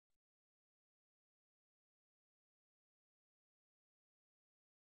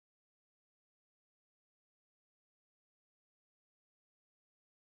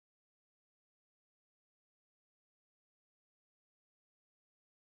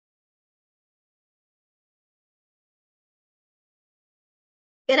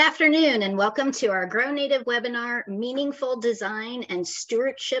Good afternoon and welcome to our Grow Native webinar, Meaningful Design and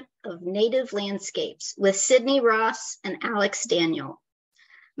Stewardship of Native Landscapes with Cydney Ross and Alix Daniel.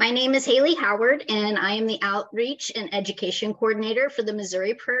 My name is Haley Howard and I am the Outreach and Education Coordinator for the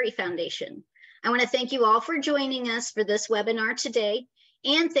Missouri Prairie Foundation. I want to thank you all for joining us for this webinar today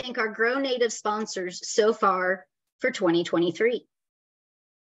and thank our Grow Native sponsors so far for 2023.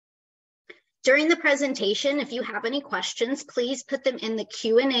 During the presentation, if you have any questions, please put them in the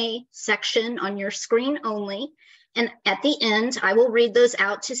Q&A section on your screen only. And at the end, I will read those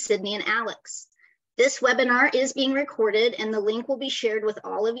out to Cydney and Alix. This webinar is being recorded and the link will be shared with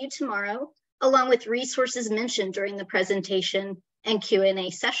all of you tomorrow, along with resources mentioned during the presentation and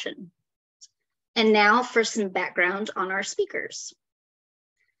Q&A session. And now for some background on our speakers.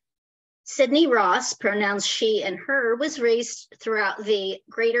 Cydney Ross, pronouns she and her, was raised throughout the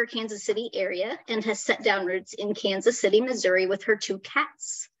greater Kansas City area and has set down roots in Kansas City, Missouri with her two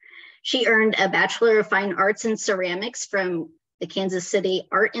cats. She earned a Bachelor of Fine Arts in Ceramics from the Kansas City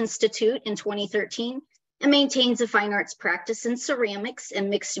Art Institute in 2013 and maintains a fine arts practice in ceramics and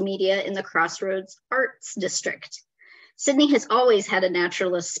mixed media in the Crossroads Arts District. Cydney has always had a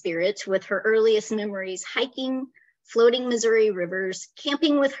naturalist spirit, with her earliest memories hiking, floating Missouri rivers,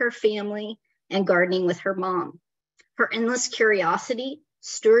 camping with her family, and gardening with her mom. Her endless curiosity,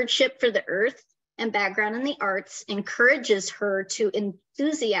 stewardship for the earth, and background in the arts encourages her to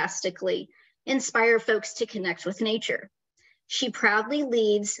enthusiastically inspire folks to connect with nature. She proudly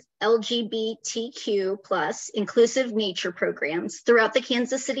leads LGBTQ+ inclusive nature programs throughout the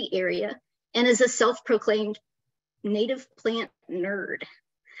Kansas City area and is a self-proclaimed native plant nerd.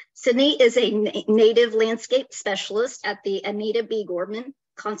 Cydney is a native landscape specialist at the Anita B. Gorman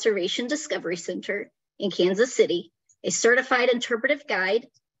Conservation Discovery Center in Kansas City, a certified interpretive guide,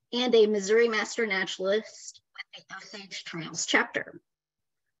 and a Missouri Master Naturalist with the Osage Trails chapter.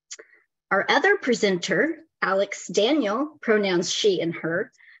 Our other presenter, Alix Daniel, pronouns she and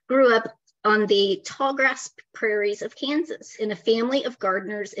her, grew up on the tallgrass prairies of Kansas in a family of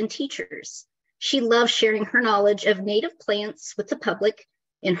gardeners and teachers. She loves sharing her knowledge of native plants with the public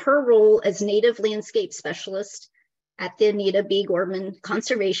in her role as Native Landscape Specialist at the Anita B. Gorman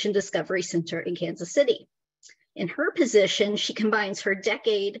Conservation Discovery Center in Kansas City. In her position, she combines her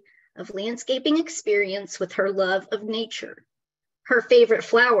decade of landscaping experience with her love of nature. Her favorite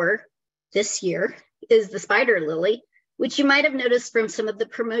flower this year is the spider lily, which you might have noticed from some of the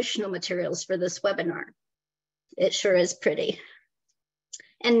promotional materials for this webinar. It sure is pretty.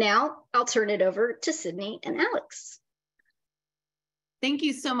 And now I'll turn it over to Cydney and Alix. Thank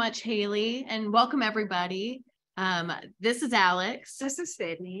you so much, Haley, and welcome everybody. This is Alix. This is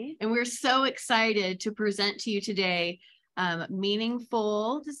Cydney. And we're so excited to present to you today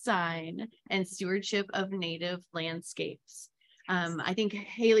Meaningful Design and Stewardship of Native Landscapes. I think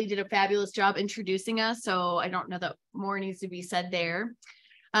Haley did a fabulous job introducing us, so I don't know that more needs to be said there.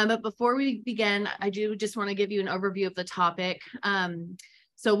 But before we begin, I do just want to give you an overview of the topic.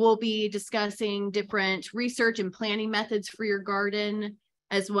 So we'll be discussing different research and planning methods for your garden,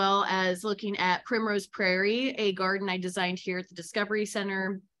 as well as looking at Primrose Prairie, a garden I designed here at the Discovery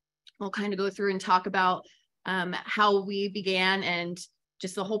Center. We'll kind of go through and talk about how we began and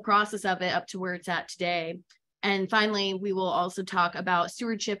just the whole process of it up to where it's at today. And finally, we will also talk about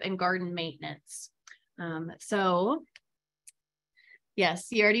stewardship and garden maintenance. Yes,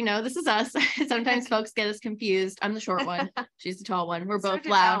 you already know this is us. Sometimes folks get us confused. I'm the short one. She's the tall one. We're both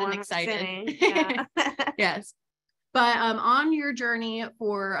loud and excited. Yeah. Yes. But on your journey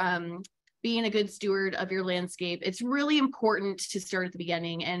for being a good steward of your landscape, it's really important to start at the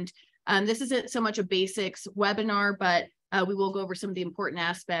beginning. And this isn't so much a basics webinar, but we will go over some of the important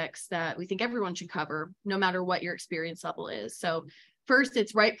aspects that we think everyone should cover, no matter what your experience level is. So first,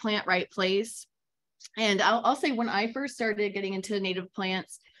 it's right plant, right place. And I'll say when I first started getting into native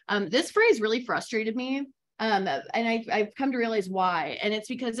plants, this phrase really frustrated me. And I've come to realize why. And it's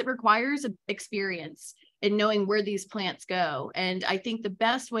because it requires experience in knowing where these plants go. And I think the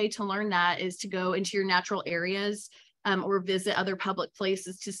best way to learn that is to go into your natural areas or visit other public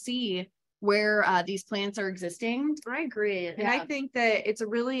places to see where these plants are existing. I agree. Yeah. And I think that it's a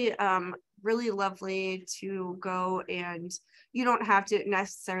really, really lovely to go, and you don't have to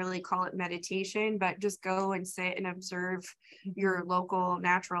necessarily call it meditation, but just go and sit and observe your local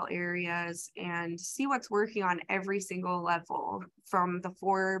natural areas and see what's working on every single level, from the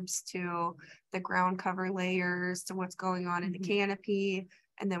forbs to the ground cover layers to what's going on in the canopy,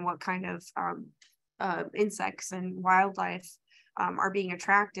 and then what kind of insects and wildlife are being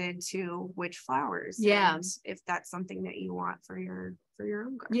attracted to which flowers. Yeah. And if that's something that you want for your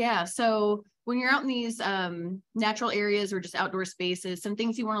own garden. Yeah. So when you're out in these natural areas or just outdoor spaces, some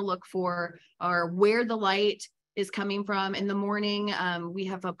things you want to look for are where the light is coming from. In the morning, we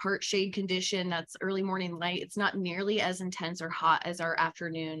have a part shade condition. That's early morning light. It's not nearly as intense or hot as our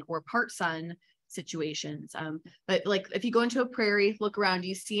afternoon or part sun situations. But like if you go into a prairie, look around, do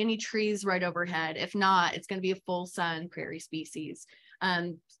you see any trees right overhead? If not, it's going to be a full sun prairie species.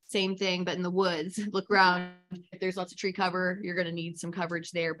 Same thing, but in the woods, look around. If there's lots of tree cover, you're going to need some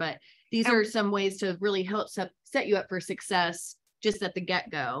coverage there. But these are some ways to really help set you up for success just at the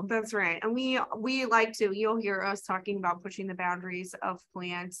get-go. That's right. And we like to, you'll hear us talking about pushing the boundaries of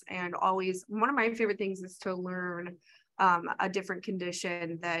plants, and always one of my favorite things is to learn a different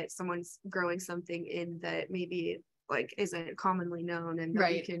condition that someone's growing something in that maybe like isn't commonly known, and that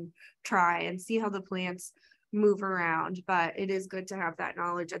we can try and see how the plants move around. But it is good to have that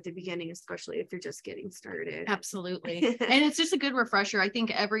knowledge at the beginning, especially if you're just getting started. Absolutely. And it's just a good refresher. I think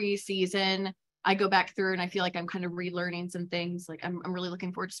every season I go back through and I feel like I'm kind of relearning some things. Like I'm really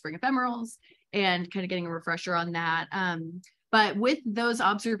looking forward to spring ephemerals and kind of getting a refresher on that. But with those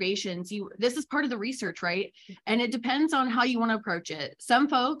observations, this is part of the research, right? And it depends on how you want to approach it. Some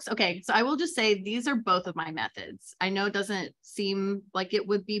folks, okay, so I will just say these are both of my methods. I know it doesn't seem like it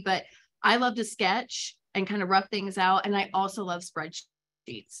would be, but I love to sketch and kind of rough things out. And I also love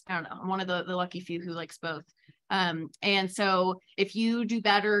spreadsheets. I don't know, I'm one of the lucky few who likes both. And so if you do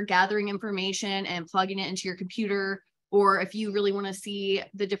better gathering information and plugging it into your computer, or if you really want to see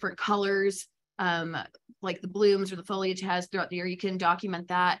the different colors, like the blooms or the foliage has throughout the year, you can document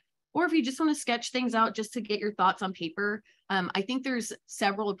that. Or if you just want to sketch things out just to get your thoughts on paper, I think there's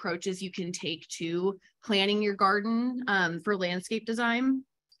several approaches you can take to planning your garden for landscape design.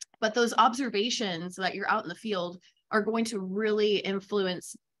 But those observations that you're out in the field are going to really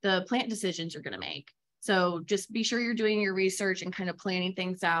influence the plant decisions you're going to make. So just be sure you're doing your research and kind of planning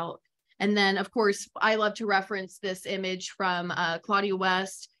things out. And then, of course, I love to reference this image from Claudia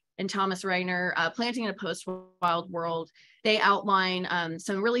West and Thomas Reiner, Planting in a Post-Wild World. They outline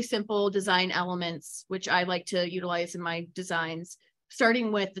some really simple design elements, which I like to utilize in my designs,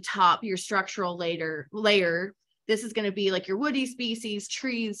 starting with the top, your structural layer. This is going to be like your woody species,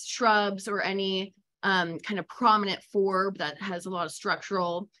 trees, shrubs, or any kind of prominent forb that has a lot of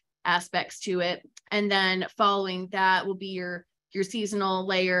structural aspects to it. And then following that will be your seasonal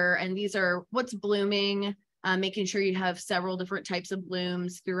layer. And these are what's blooming, making sure you have several different types of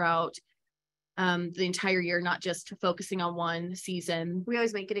blooms throughout the entire year, not just focusing on one season. We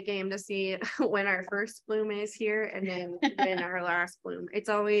always make it a game to see when our first bloom is here and then when our last bloom. It's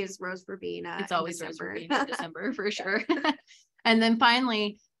always rose verbena. It's always rose verbena in December for sure. And then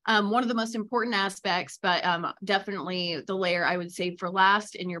finally, one of the most important aspects, but definitely the layer I would say for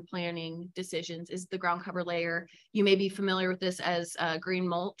last in your planning decisions, is the ground cover layer. You may be familiar with this as green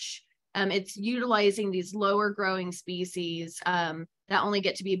mulch. It's utilizing these lower growing species that only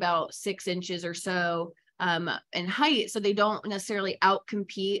get to be about 6 inches or so in height. So they don't necessarily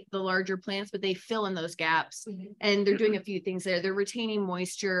outcompete the larger plants, but they fill in those gaps. And they're doing a few things there. They're retaining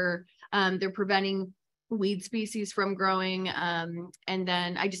moisture. They're preventing weed species from growing. And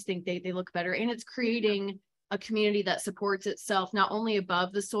then I just think they look better. And it's creating a community that supports itself, not only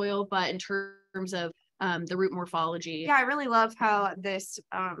above the soil, but in terms of the root morphology. Yeah, I really love how this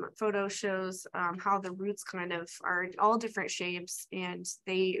photo shows how the roots kind of are all different shapes, and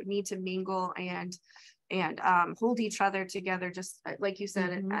they need to mingle and hold each other together, just like you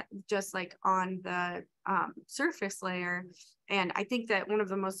said, just like on the surface layer. And I think that one of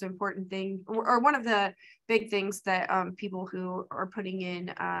the most important things, or one of the big things that people who are putting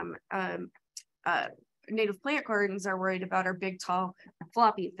in native plant gardens are worried about are big, tall,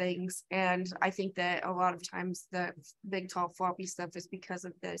 floppy things. And I think that a lot of times the big, tall, floppy stuff is because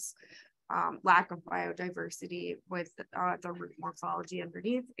of this lack of biodiversity with the root morphology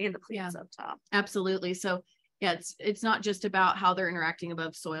underneath and the plants up top. Absolutely. So yeah, it's not just about how they're interacting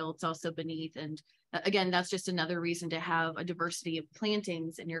above soil, it's also beneath. And again, that's just another reason to have a diversity of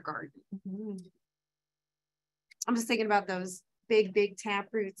plantings in your garden. I'm just thinking about those big tap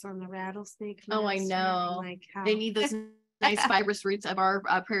roots on the rattlesnake. Oh, I know. Like how they need those nice fibrous roots of our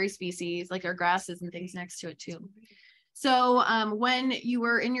prairie species, like our grasses and things next to it too. So when you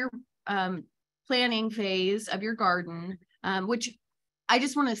were in your planning phase of your garden, which I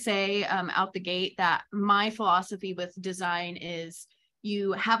just want to say out the gate that my philosophy with design is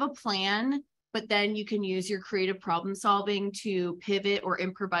you have a plan, but then you can use your creative problem solving to pivot or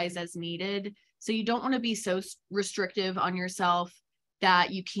improvise as needed. So you don't want to be so restrictive on yourself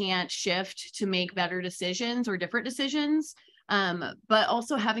that you can't shift to make better decisions or different decisions. But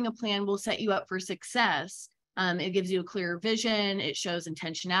also having a plan will set you up for success. It gives you a clear vision. It shows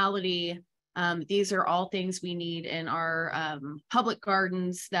intentionality. These are all things we need in our public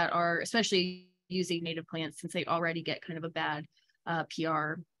gardens that are especially using native plants, since they already get kind of a bad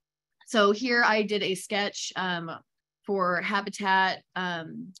PR. So here I did a sketch for Habitat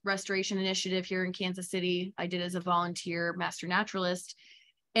Restoration Initiative here in Kansas City. I did as a volunteer master naturalist.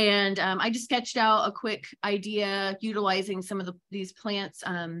 And I just sketched out a quick idea utilizing some of these plants.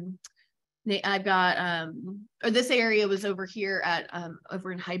 I've got, or this area was over here at,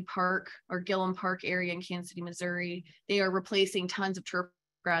 over in Hyde Park or Gillum Park area in Kansas City, Missouri. They are replacing tons of turf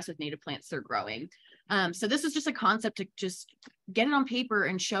grass with native plants they're growing. So this is just a concept to just get it on paper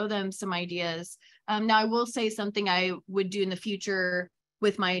and show them some ideas. Now I will say something I would do in the future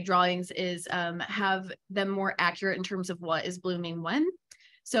with my drawings is have them more accurate in terms of what is blooming when.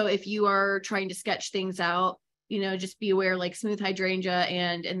 So if you are trying to sketch things out, you know, just be aware, like smooth hydrangea,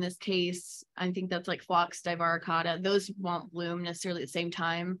 and in this case, I think that's like Phlox divaricata, those won't bloom necessarily at the same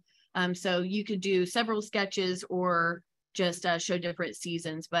time. So you could do several sketches or just show different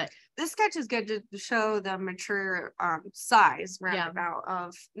seasons. But this sketch is good to show the mature size roundabout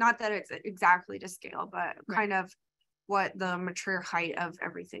of, not that it's exactly to scale, but kind of what the mature height of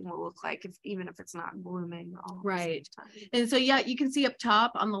everything will look like, even if it's not blooming all right. And so yeah, you can see up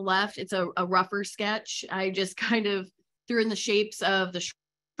top on the left, it's a rougher sketch. I just kind of threw in the shapes of the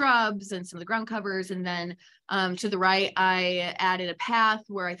shrubs and some of the ground covers, and then to the right I added a path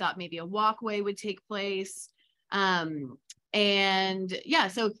where I thought maybe a walkway would take place. And yeah,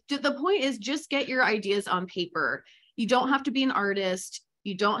 so the point is just get your ideas on paper. You don't have to be an artist.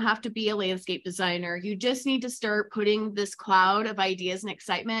 You don't have to be a landscape designer. You just need to start putting this cloud of ideas and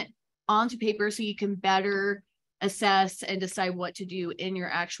excitement onto paper so you can better assess and decide what to do in your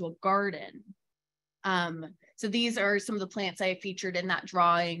actual garden. So these are some of the plants I featured in that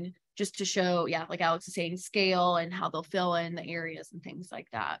drawing, just to show, yeah, like Alex is saying, scale and how they'll fill in the areas and things like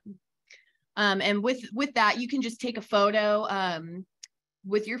that. And with that, you can just take a photo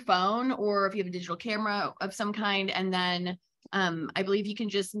with your phone, or if you have a digital camera of some kind, and then I believe you can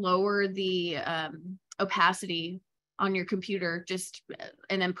just lower the opacity on your computer,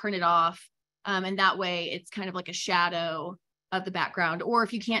 and then print it off. And that way it's kind of like a shadow of the background. Or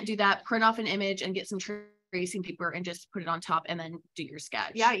if you can't do that, print off an image and get some tracing paper and just put it on top and then do your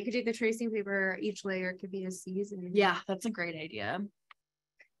sketch. Yeah, you could do the tracing paper. Each layer could be a season. Yeah, that's a great idea.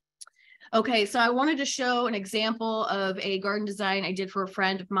 Okay, so I wanted to show an example of a garden design I did for a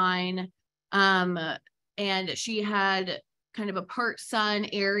friend of mine. And she had kind of a part sun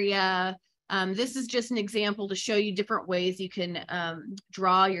area. This is just an example to show you different ways you can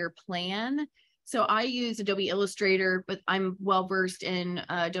draw your plan. So I use Adobe Illustrator, but I'm well versed in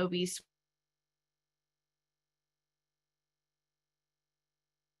Adobe.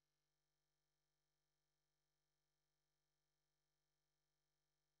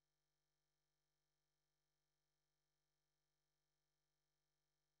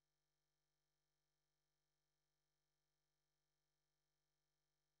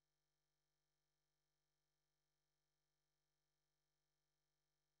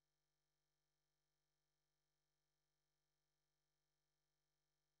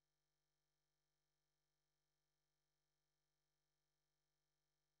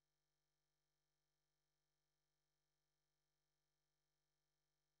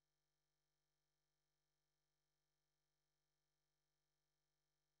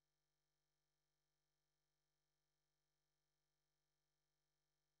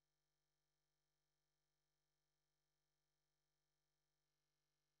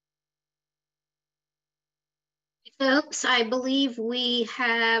 Folks, I believe we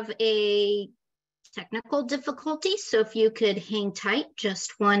have a technical difficulty, so if you could hang tight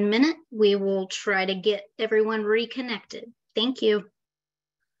just 1 minute, we will try to get everyone reconnected. Thank you.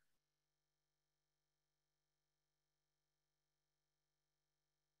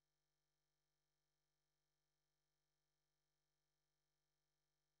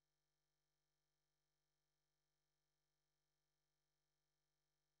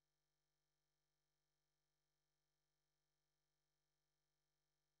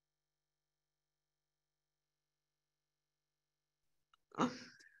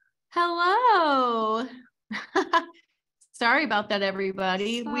 Hello. Sorry about that,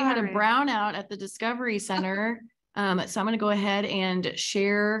 everybody. Sorry. We had a brownout at the Discovery Center. So I'm going to go ahead and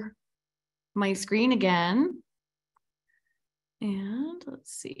share my screen again. And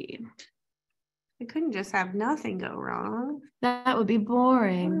let's see. We couldn't just have nothing go wrong. That would be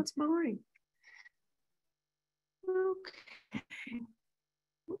boring. Oh, that's boring. Okay.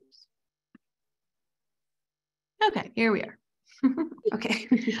 Oops. Okay, here we are. Okay.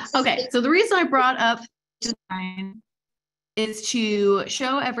 Okay, so the reason I brought up design is to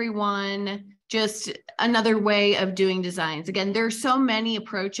show everyone just another way of doing designs. Again, there's so many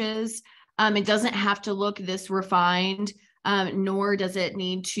approaches. It doesn't have to look this refined, nor does it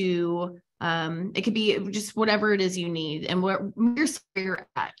need to, it could be just whatever it is you need and where you're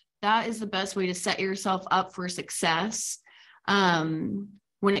at. That is the best way to set yourself up for success when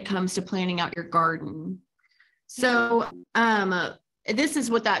it comes to planning out your garden. So this is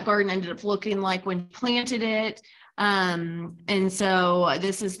what that garden ended up looking like when you planted it. And so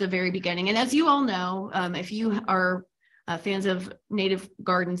this is the very beginning. And as you all know, if you are fans of native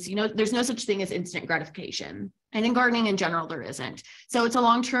gardens, you know, there's no such thing as instant gratification. And in gardening in general, there isn't. So it's a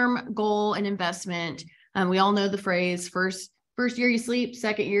long-term goal and investment. We all know the phrase, first year you sleep,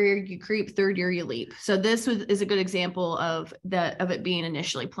 second year you creep, third year you leap. So this is a good example of it being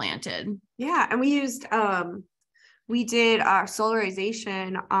initially planted. Yeah, and we did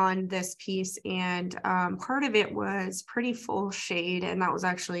solarization on this piece, and part of it was pretty full shade, and that was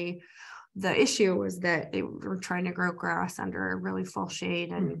actually the issue, was that they were trying to grow grass under a really full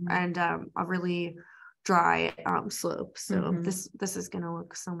shade and a really dry slope. So this is going to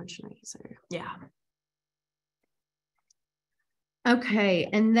look so much nicer. Yeah. Okay,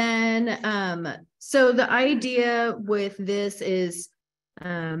 and then so the idea with this is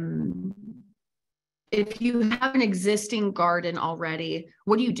if you have an existing garden already,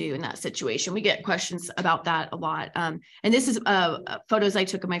 what do you do in that situation? We get questions about that a lot. And this is photos I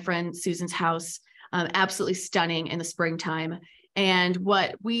took of my friend Susan's house, absolutely stunning in the springtime. And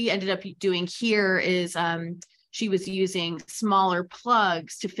what we ended up doing here is she was using smaller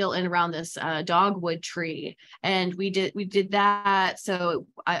plugs to fill in around this dogwood tree. And we did that so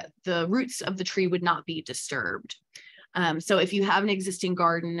the roots of the tree would not be disturbed. So if you have an existing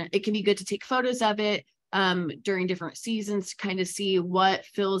garden, it can be good to take photos of it during different seasons to kind of see what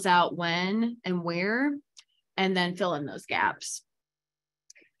fills out when and where, and then fill in those gaps.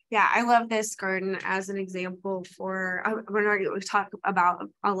 Yeah, I love this garden as an example for, we're not going to talk about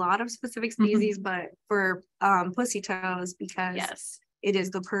a lot of specific species, but for pussy toes, because it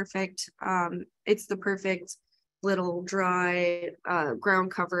is the perfect, it's the perfect little dry ground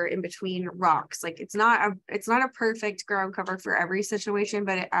cover in between rocks. Like it's not a perfect ground cover for every situation,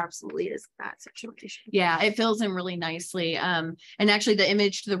 but it absolutely is that situation. Yeah, it fills in really nicely. And actually the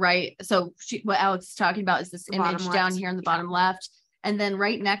image to the right, so what Alix is talking about is this image down here in the bottom left. And then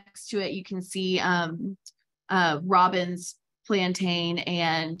right next to it, you can see robin's plantain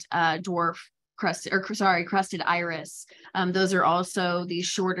and crusted iris. Those are also these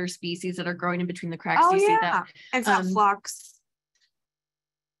shorter species that are growing in between the cracks. Oh, you see that? It's got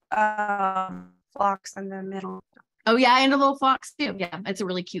phlox in the middle. Oh yeah, and a little fox too. Yeah, it's a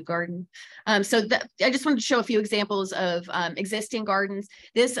really cute garden. So I just wanted to show a few examples of existing gardens.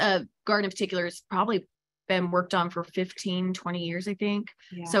 This garden in particular has probably been worked on for 15, 20 years, I think.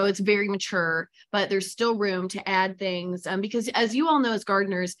 Yeah. So it's very mature, but there's still room to add things because as you all know, as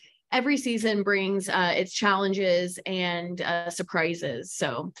gardeners, every season brings its challenges and surprises.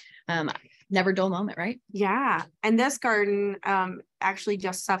 So never dull moment, right? Yeah. And this garden actually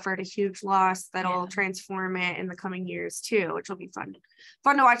just suffered a huge loss that'll transform it in the coming years too, which will be fun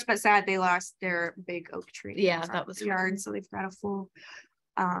to watch, but sad they lost their big oak tree. Yeah, that was yard. So they've got a full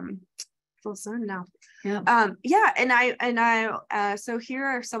sun now. So here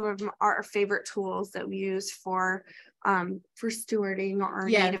are some of our favorite tools that we use for stewarding our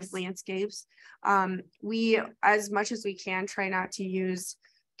native landscapes. We, as much as we can, try not to use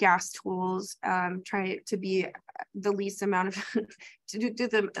gas tools, try to be the least amount of to do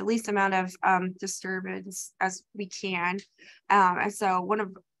the least amount of disturbance as we can. And so one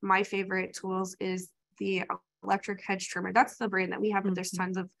of my favorite tools is the electric hedge trimmer. That's the brand that we have, but there's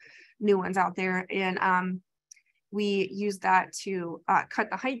tons of new ones out there. And we use that to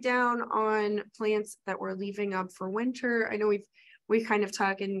cut the height down on plants that we're leaving up for winter. I know we kind of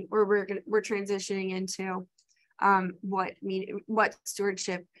talking, or we're transitioning into what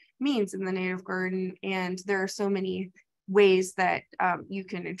stewardship means in the native garden, and there are so many ways that you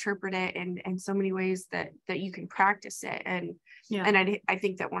can interpret it, and so many ways that you can practice it. And I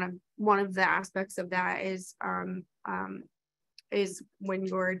think that one of the aspects of that is when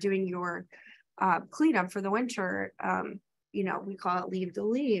you're doing your cleanup for the winter. We call it leave the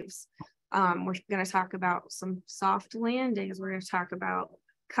leaves. We're going to talk about some soft landings. We're going to talk about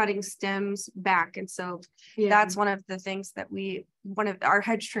cutting stems back. And so that's one of the things that one of our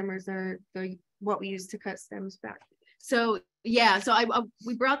hedge trimmers are what we use to cut stems back. So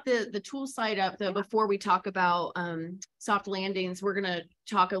we brought the tool side up though. Before we talk about soft landings, we're going to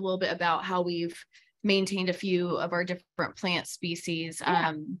talk a little bit about how we've maintained a few of our different plant species.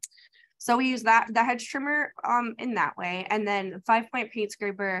 Yeah. So we use the hedge trimmer in that way. And then 5-point paint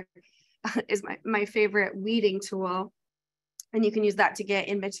scraper is my favorite weeding tool. And you can use that to get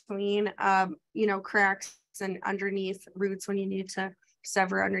in between, you know, cracks and underneath roots when you need to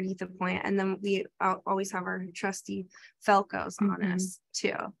sever underneath the plant. And then we always have our trusty Felcos on us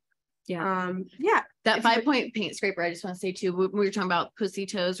too. Yeah. Yeah. That 5-point paint scraper, I just want to say too, when we were talking about pussy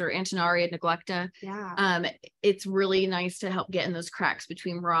toes or Antinaria neglecta, yeah, it's really nice to help get in those cracks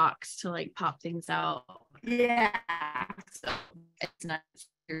between rocks to like pop things out. Yeah. So it's nice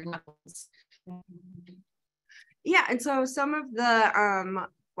for your knuckles. Yeah. And so some of the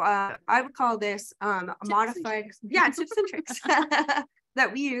I would call this modified, tips and tricks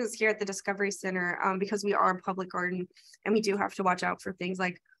that we use here at the Discovery Center, because we are a public garden and we do have to watch out for things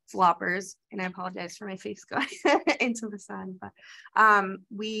like floppers. And I apologize for my face going into the sun, but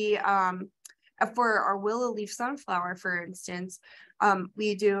we for our willow leaf sunflower, for instance,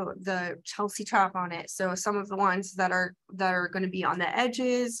 we do the Chelsea trap on it. So some of the ones that are going to be on the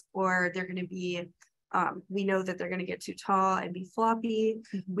edges, or they're going to be we know that they're going to get too tall and be floppy.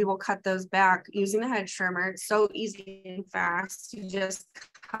 We will cut those back using the hedge trimmer. It's so easy and fast. You just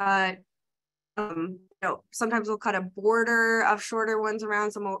cut, you know, sometimes we'll cut a border of shorter ones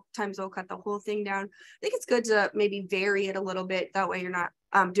around. Sometimes we'll cut the whole thing down. I think it's good to maybe vary it a little bit. That way you're not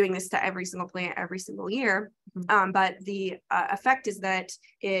doing this to every single plant every single year. But the effect is that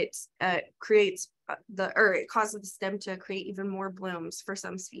it creates it causes the stem to create even more blooms for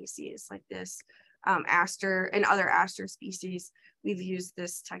some species like this. Aster and other aster species, we've used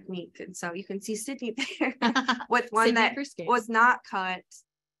this technique. And so you can see Cydney there with one that was not cut.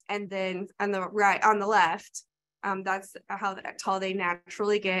 And then on the right, on the left, that's how tall they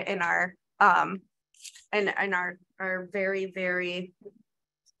naturally get in our our very, very,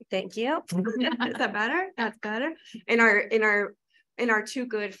 thank you. Is that better? That's better. In our too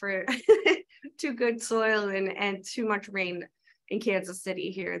good for too good soil and too much rain in Kansas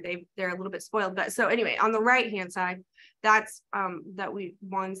City here, they're a little bit spoiled. But so anyway, on the right hand side, that's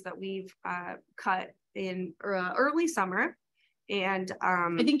ones that we've cut in early summer. And I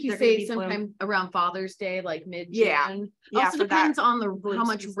think you say sometime around Father's Day, like mid-June. Yeah. Also depends on how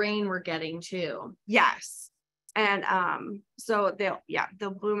much rain we're getting too. Yes. And so they'll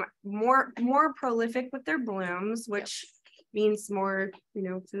bloom more prolific with their blooms, which means more, you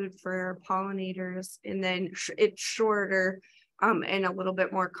know, food for pollinators. And then it's shorter and a little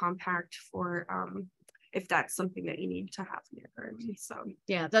bit more compact for if that's something that you need to have in your garden. So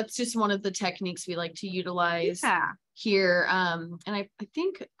yeah, that's just one of the techniques we like to utilize here. And I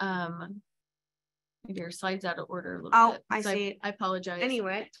think maybe your slide's out of order a little bit. I see. I apologize.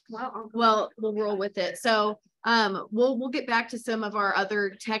 Anyway, well, we'll roll with it. So we'll get back to some of our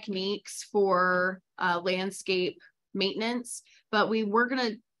other techniques for landscape maintenance, but we're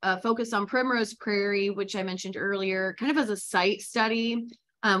going to focus on Primrose Prairie, which I mentioned earlier, kind of as a site study.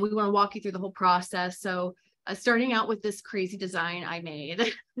 We want to walk you through the whole process. So starting out with this crazy design I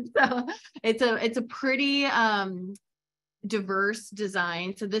made. So it's a pretty diverse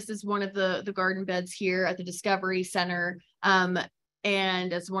design. So this is one of the garden beds here at the Discovery Center. And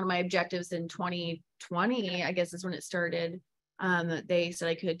as one of my objectives in 2020, I guess is when it started, they said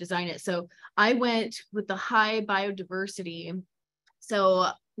I could design it. So I went with the high biodiversity. So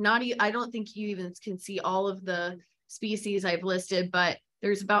I don't think you even can see all of the species I've listed, but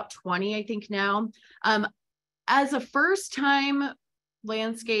there's about 20, I think now. As a first time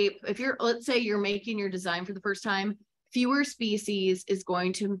landscape, let's say you're making your design for the first time, fewer species is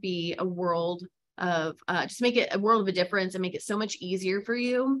going to be a world of, just make it a world of a difference and make it so much easier for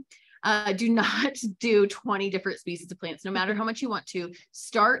you. Do not do 20 different species of plants, no matter how much you want to.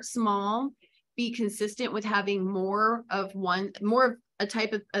 Start small, be consistent with having more of a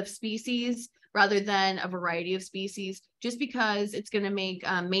type of species rather than a variety of species, just because it's going to make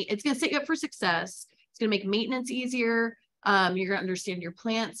it's going to set you up for success. It's going to make maintenance easier. You're going to understand your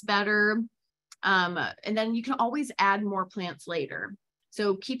plants better. And then you can always add more plants later.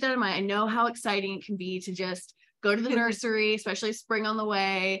 So keep that in mind. I know how exciting it can be to just go to the nursery, especially spring on the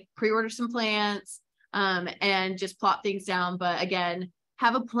way, pre-order some plants, and just plot things down. But again,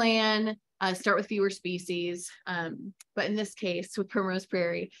 have a plan. Start with fewer species. But in this case, with Primrose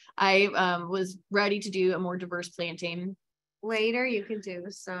Prairie, I was ready to do a more diverse planting. Later, you can do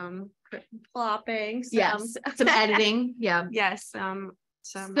some plopping. Yes, some editing. Yeah. Yes.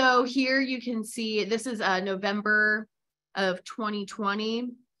 So here you can see, this is November of 2020.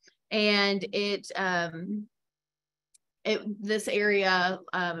 And this area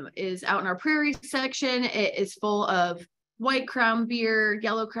is out in our prairie section. It is full of white crown beard,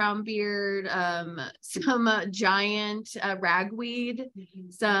 yellow crown beard, some giant ragweed,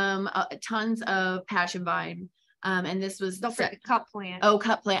 some tons of passion vine. And this was the cup plant. Oh,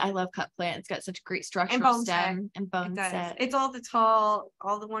 cup plant. I love cup plant. It's got such a great structural stem and bone set. It's all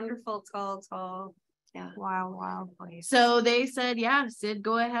the wonderful tall. Yeah. Wild place. So they said, yeah, Sid,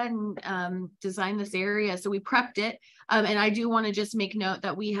 go ahead and design this area. So we prepped it. And I do want to just make note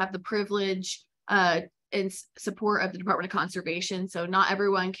that we have the privilege in support of the Department of Conservation. So not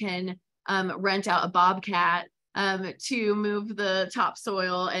everyone can rent out a bobcat to move the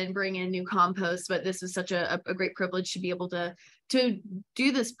topsoil and bring in new compost. But this is such a great privilege to be able to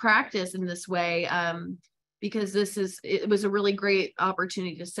do this practice in this way. Because it was a really great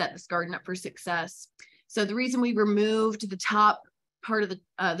opportunity to set this garden up for success. So the reason we removed the top part of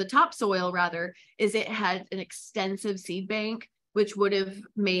the topsoil rather is it had an extensive seed bank, which would have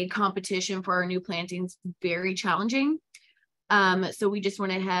made competition for our new plantings very challenging. So we just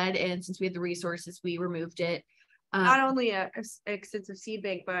went ahead, and since we had the resources, we removed it. Not only a extensive seed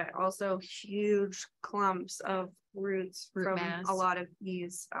bank, but also huge clumps of roots from mass. A lot of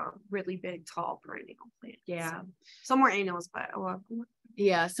these really big, tall perennial plants. Yeah. So, some more annuals, but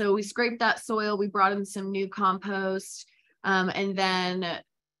yeah. So we scraped that soil. We brought in some new compost. And then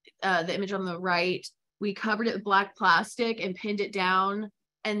the image on the right, we covered it with black plastic and pinned it down.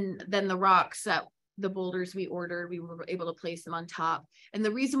 And then the rocks that the boulders we ordered, we were able to place them on top. And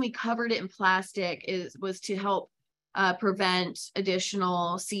the reason we covered it in plastic was to help prevent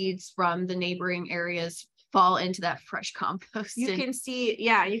additional seeds from the neighboring areas fall into that fresh compost. You can see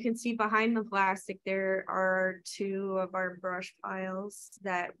behind the plastic, there are 2 of our brush piles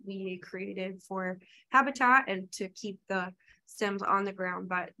that we created for habitat and to keep the stems on the ground,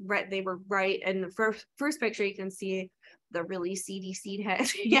 but they were right in the first picture. You can see the really seedy seed head.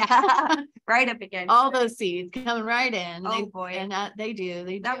 Yeah. Right up against all those seeds coming right in. Oh boy. And they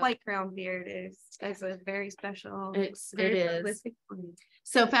do. That white crown beard is a very special. It is.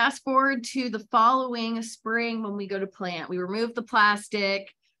 So fast forward to the following spring when we go to plant. We removed the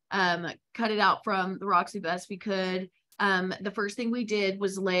plastic, cut it out from the rocks as best we could. The first thing we did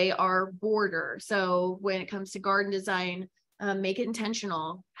was lay our border. So when it comes to garden design, make it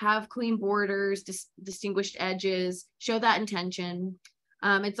intentional, have clean borders, distinguished edges, show that intention.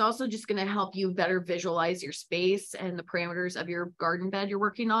 It's also just going to help you better visualize your space and the parameters of your garden bed you're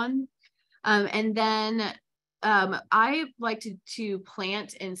working on. And then I like to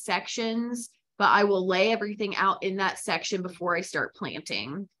plant in sections, but I will lay everything out in that section before I start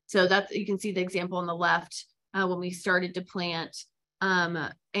planting. So you can see the example on the left when we started to plant.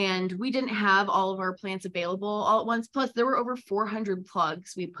 And we didn't have all of our plants available all at once. Plus there were over 400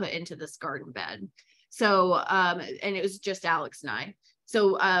 plugs we put into this garden bed. So, and it was just Alix and I.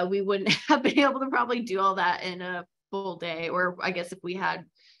 So we wouldn't have been able to probably do all that in a full day, or I guess if we had,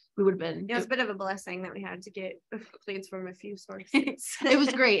 we would have been. Yeah, it was a bit of a blessing that we had to get plants from a few sources. It was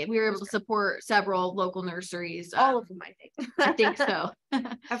great. We were able to support several local nurseries. All of them, I think. I think so.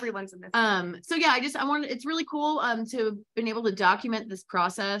 Everyone's in this. So yeah, it's really cool to have been able to document this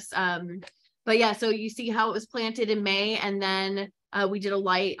process. But yeah, so you see how it was planted in May, and then we did a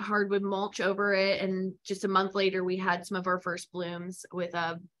light hardwood mulch over it, and just a month later we had some of our first blooms with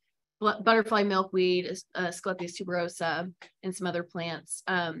butterfly milkweed, Asclepias tuberosa, and some other plants.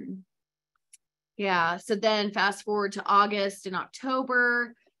 Yeah, so then fast forward to August and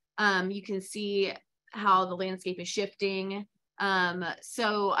October, you can see how the landscape is shifting.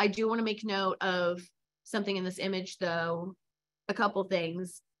 So I do want to make note of something in this image though, a couple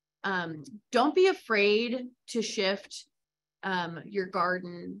things. Don't be afraid to shift your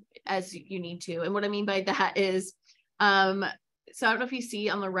garden as you need to. And what I mean by that is, so I don't know if you see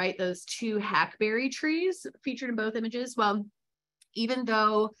on the right, those 2 hackberry trees featured in both images. Well, even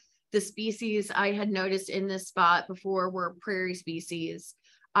though the species I had noticed in this spot before were prairie species,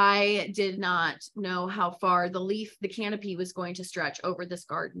 I did not know how far the canopy was going to stretch over this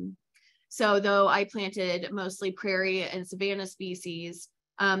garden. So though I planted mostly prairie and savanna species,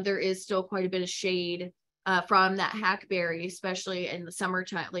 there is still quite a bit of shade from that hackberry, especially in the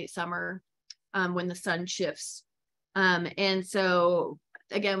summertime, late summer, when the sun shifts. And so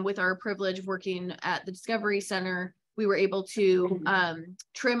again, with our privilege of working at the Discovery Center, we were able to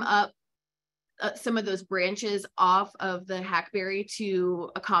trim up some of those branches off of the hackberry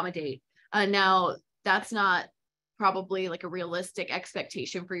to accommodate. Now, that's not probably like a realistic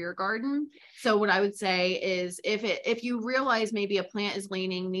expectation for your garden. So what I would say is if you realize maybe a plant is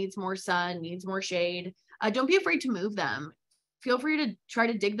leaning, needs more sun, needs more shade, don't be afraid to move them. Feel free to try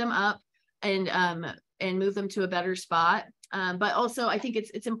to dig them up and move them to a better spot. But also I think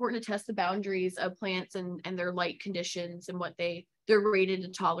it's important to test the boundaries of plants and their light conditions and what they're rated to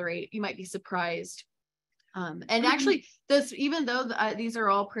tolerate. You might be surprised. And actually even though these are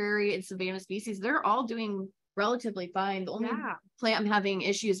all prairie and savanna species, they're all doing relatively fine. The only plant I'm having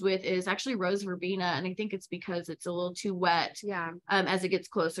issues with is actually rose verbena, and I think it's because it's a little too wet as it gets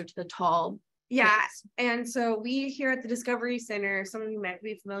closer to the tall plants. And so we here at the Discovery Center, some of you might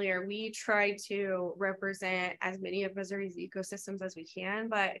be familiar, we try to represent as many of Missouri's ecosystems as we can,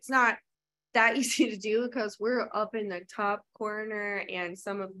 but it's not that easy to do because we're up in the top corner, and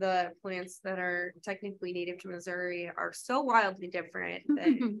some of the plants that are technically native to Missouri are so wildly different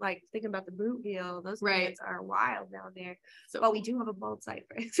that like think about the bootville, those plants are wild down there. So, but we do have a bald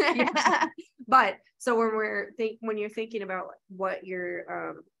cypress. But so when you're thinking about what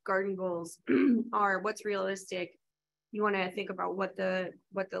your garden goals are, what's realistic, you want to think about what the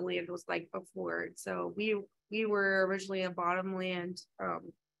land was like before. So we were originally a bottomland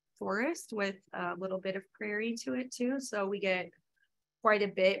forest with a little bit of prairie to it too, so we get quite a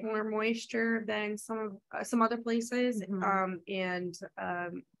bit more moisture than some other places, and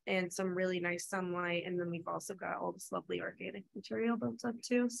some really nice sunlight, and then we've also got all this lovely organic material built up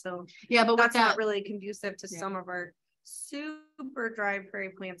too. So but that's not really conducive to some of our super dry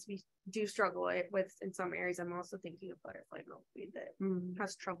prairie plants we do struggle with in some areas. I'm also thinking of butterfly milkweed that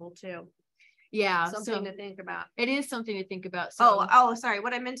has trouble too. Something to think about. It is something to think about. So, Sorry.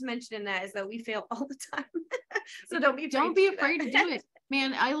 What I meant to mention in that is that we fail all the time. So don't be afraid to do it.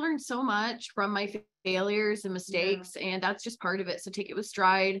 Man, I learned so much from my failures and mistakes, and that's just part of it. So take it with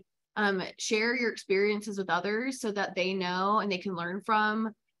stride. Share your experiences with others so that they know and they can learn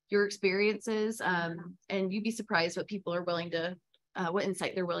from your experiences. And you'd be surprised what people are willing to what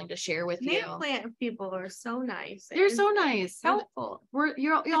insight they're willing to share with you. Native plant people are so nice. They're so nice. Helpful.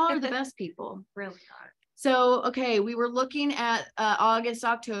 Y'all are the best people. Really are. So, okay, we were looking at August,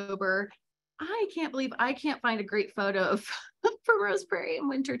 October. I can't believe I can't find a great photo of Primrose Prairie in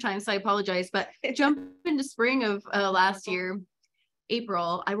wintertime, so I apologize. But jump into spring of last year,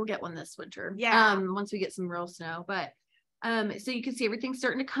 April. I will get one this winter. Once we get some real snow. But so you can see everything's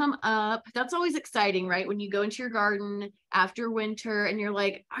starting to come up. That's always exciting, right? When you go into your garden after winter and you're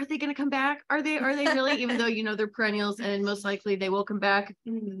like, are they going to come back? Are they really? Even though, they're perennials and most likely they will come back.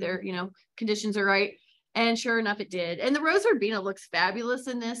 Their, conditions are right. And sure enough, it did. And the rose verbena looks fabulous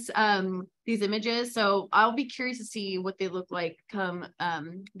in these images. So I'll be curious to see what they look like come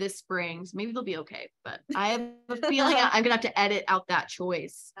this spring. So maybe they'll be okay. But I have a feeling I'm gonna have to edit out that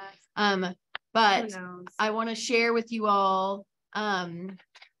choice. But I want to share with you all some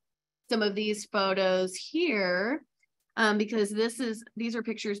of these photos here because these are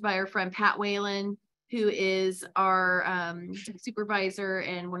pictures by our friend Pat Whalen, who is our supervisor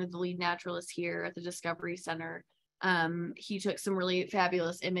and one of the lead naturalists here at the Discovery Center. He took some really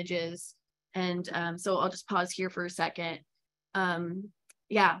fabulous images. And so I'll just pause here for a second.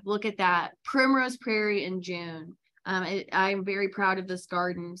 Look at that. Primrose Prairie in June. I'm very proud of this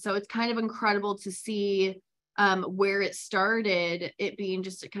garden. So it's kind of incredible to see where it started, it being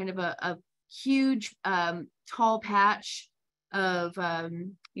just a kind of a huge tall patch of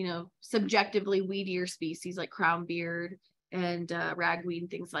subjectively weedier species like crownbeard and ragweed and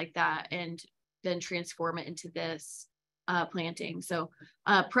things like that, and then transform it into this planting. So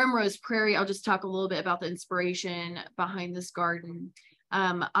Primrose Prairie, I'll just talk a little bit about the inspiration behind this garden.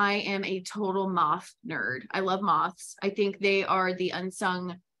 I am a total moth nerd. I love moths. I think they are the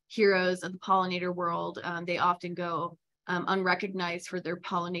unsung heroes of the pollinator world. They often go unrecognized for their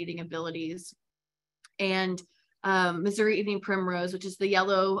pollinating abilities. And Missouri evening primrose, which is the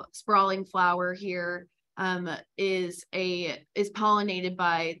yellow sprawling flower here, is pollinated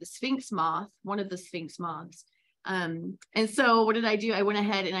by the sphinx moth, one of the sphinx moths. And so what did I do? I went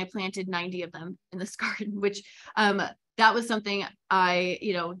ahead and I planted 90 of them in this garden, which that was something I,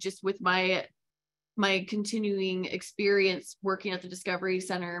 just with my continuing experience working at the Discovery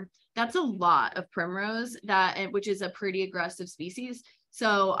Center, that's a lot of primrose, which is a pretty aggressive species.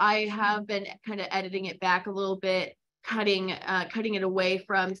 So I have been kind of editing it back a little bit, cutting it away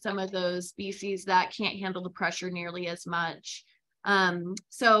from some of those species that can't handle the pressure nearly as much.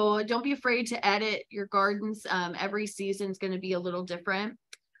 So don't be afraid to edit your gardens. Every season is going to be a little different.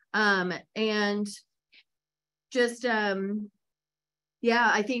 And just, I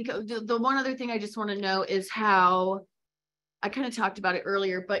think the one other thing I just want to know is how, I kind of talked about it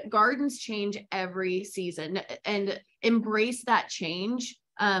earlier, but gardens change every season, and embrace that change.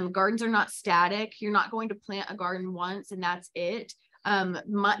 Gardens are not static. You're not going to plant a garden once and that's it.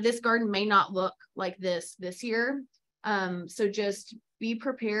 This garden may not look like this year, So just be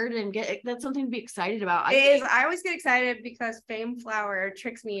prepared and that's something to be excited about. I always get excited because fame flower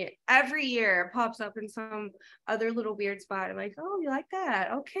tricks me every year. It pops up in some other little weird spot. I'm like, oh, you like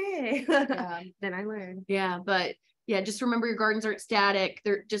that? Okay. Yeah. Then I learn. Yeah, but yeah, just remember your gardens aren't static.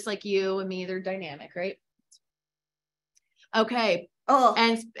 They're just like you and me. They're dynamic, right? Okay. Oh,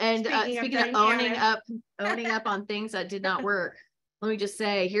 and speaking of owning up on things that did not work. Let me just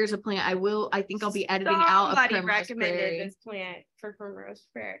say, here's a plant I think I'll be editing out of Somebody Primrose recommended Prairie. this plant for Primrose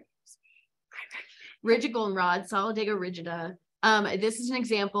Prairie. Rigid goldenrod, Solidago rigida. This is an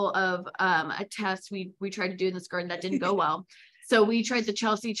example of a test we tried to do in this garden that didn't go well. So we tried the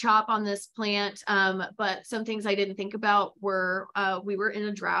Chelsea chop on this plant, but some things I didn't think about were we were in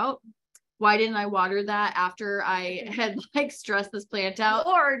a drought. Why didn't I water that after I had like stressed this plant out?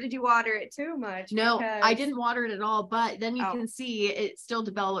 Or did you water it too much? No, I didn't water it at all, but then you can see it still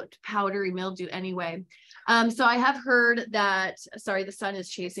developed powdery mildew anyway. So I have heard that, sorry, the sun is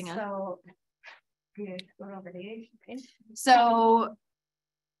chasing us. So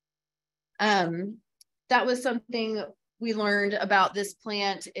that was something we learned about this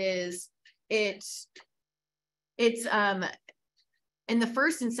plant is it's in the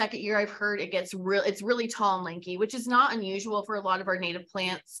first and second year, I've heard it's really tall and lanky, which is not unusual for a lot of our native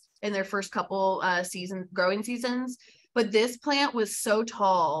plants in their first couple growing seasons. But this plant was so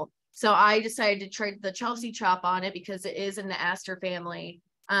tall. So I decided to try the Chelsea chop on it because it is in the aster family.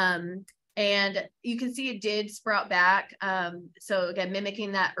 And you can see it did sprout back. So again,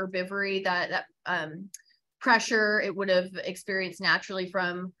 mimicking that herbivory, that pressure it would have experienced naturally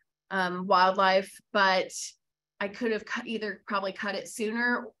from wildlife, but I could have either probably cut it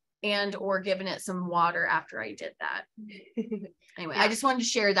sooner or given it some water after I did that. Anyway, I just wanted to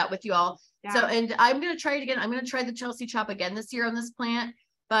share that with you all. Yeah. So, and I'm going to try it again. I'm going to try the Chelsea chop again this year on this plant,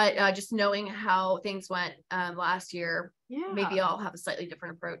 but just knowing how things went last year, maybe I'll have a slightly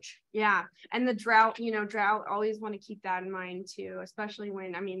different approach. Yeah. And the drought, drought, always want to keep that in mind too, especially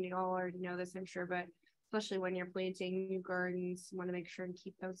when, you all already know this, I'm sure, but especially when you're planting new gardens, you want to make sure and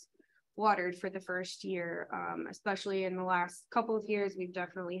keep those watered for the first year, especially in the last couple of years. We've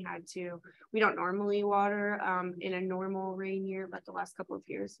definitely had to, we don't normally water in a normal rain year, but the last couple of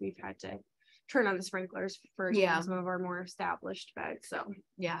years we've had to turn on the sprinklers for some of our more established beds. So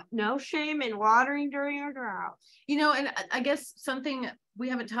no shame in watering during a drought. And I guess something we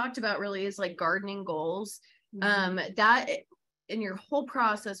haven't talked about really is like gardening goals. That in your whole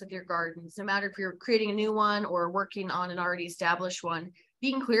process with your gardens, no matter if you're creating a new one or working on an already established one,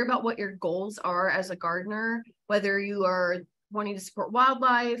 being clear about what your goals are as a gardener, whether you are wanting to support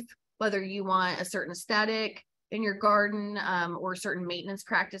wildlife, whether you want a certain aesthetic in your garden or certain maintenance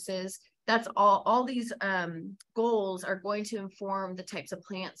practices. That's all these goals are going to inform the types of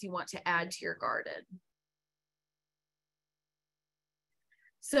plants you want to add to your garden.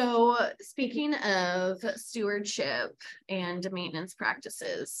 So speaking of stewardship and maintenance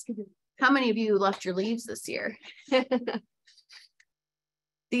practices, how many of you left your leaves this year?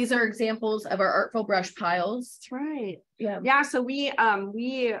 These are examples of our artful brush piles. That's right. Yeah. So we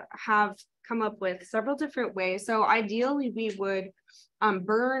have come up with several different ways. So ideally we would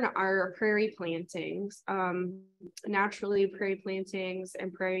burn our prairie plantings. Naturally, prairie plantings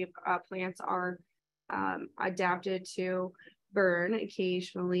and prairie plants are adapted to burn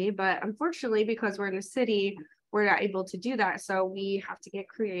occasionally, but unfortunately, because we're in the city, we're not able to do that. So we have to get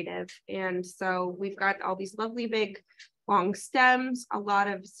creative. And so we've got all these lovely big long stems, a lot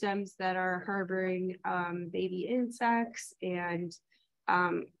of stems that are harboring baby insects and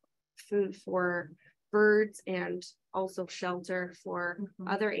food for birds and also shelter for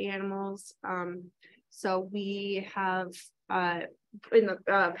other animals. So we have in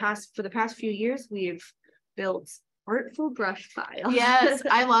the for the past few years, we've built artful brush piles. Yes,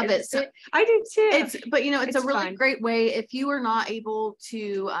 I love it. So I do too. It's a really fun, great way if you are not able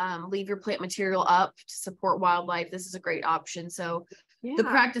to leave your plant material up to support wildlife. This is a great option. So the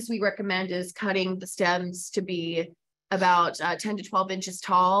practice we recommend is cutting the stems to be about 10 to 12 inches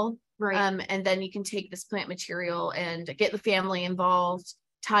tall. Right. And then you can take this plant material and get the family involved,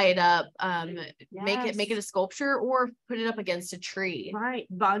 tie it up, make it a sculpture or put it up against a tree. Right.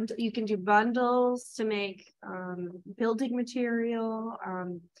 You can do bundles to make building material.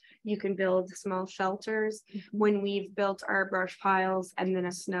 You can build small shelters. When we've built our brush piles and then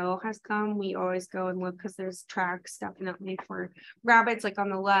a snow has come, we always go and look because there's tracks definitely for rabbits, like on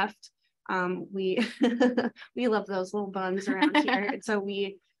the left. We we love those little buns around here. And so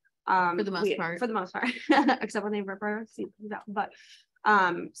we for the most part, except when they rip our seeds out. But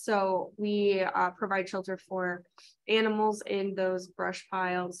So we provide shelter for animals in those brush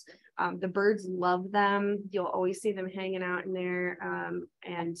piles. The birds love them. You'll always see them hanging out in there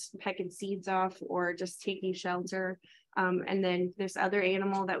and pecking seeds off or just taking shelter. And then this other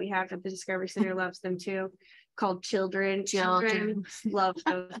animal that we have at the Discovery Center loves them too, called children. Children love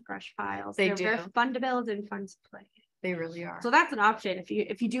those brush piles. They're fun to build and fun to play. They really are. So that's an option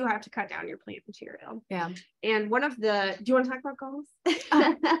if you do have to cut down your plant material. Yeah. And one of the, do you want to talk about galls?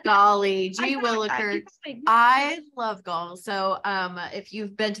 Golly, gee willikers. I love galls. So if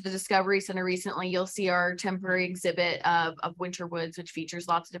you've been to the Discovery Center recently, you'll see our temporary exhibit of winter woods, which features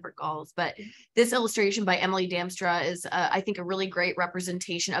lots of different galls. But this illustration by Emily Damstra is, I think, a really great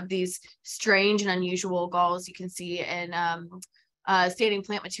representation of these strange and unusual galls you can see in standing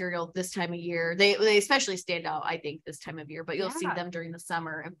plant material this time of year. They especially stand out, I think, this time of year, but you'll see them during the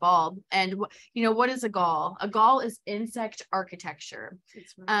summer and fall. And what is a gall? A gall is insect architecture.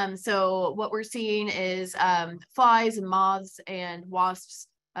 So what we're seeing is flies and moths and wasps,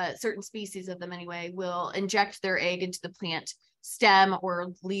 certain species of them anyway, will inject their egg into the plant stem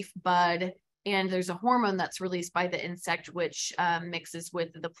or leaf bud. And there's a hormone that's released by the insect, which mixes with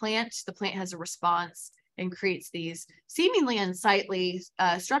the plant. The plant has a response and creates these seemingly unsightly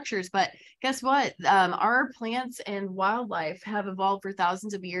structures. But guess what? Our plants and wildlife have evolved for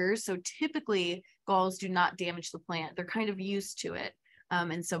thousands of years. So typically galls do not damage the plant. They're kind of used to it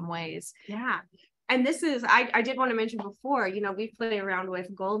in some ways. Yeah. And this is, I did want to mention before, we play around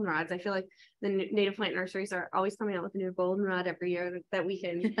with goldenrods. I feel like the native plant nurseries are always coming out with a new goldenrod every year that we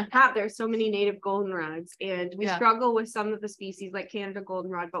can have. There's so many native goldenrods, and we struggle with some of the species like Canada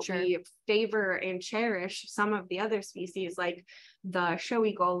goldenrod, but we favor and cherish some of the other species like the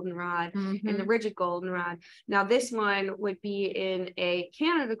showy goldenrod and the rigid goldenrod. Now this one would be in a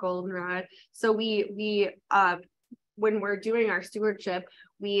Canada goldenrod. So we when we're doing our stewardship,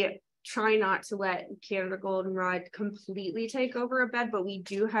 we try not to let Canada goldenrod completely take over a bed, but we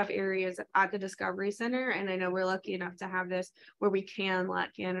do have areas at the Discovery Center, and I know we're lucky enough to have this where we can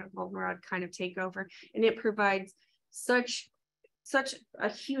let Canada goldenrod kind of take over, and it provides such a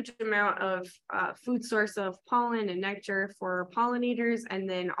huge amount of food source of pollen and nectar for pollinators, and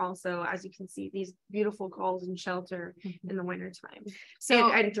then also, as you can see, these beautiful galls in shelter in the wintertime.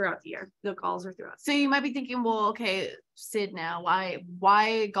 So and throughout the year, the galls are throughout. So you might be thinking, well, okay, Sid, now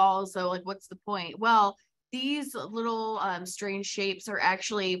why galls though? Like, what's the point? Well, these little strange shapes are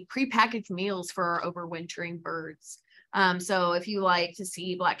actually prepackaged meals for our overwintering birds. So if you like to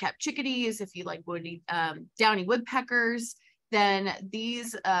see black-capped chickadees, if you like woody downy woodpeckers, then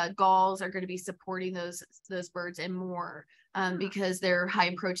these galls are going to be supporting those birds and more because they're high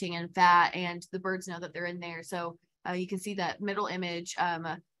in protein and fat, and the birds know that they're in there. So you can see that middle image,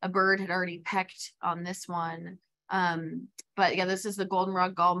 a bird had already pecked on this one. But yeah, this is the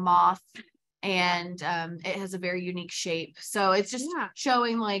goldenrod gall moth, and it has a very unique shape. So it's just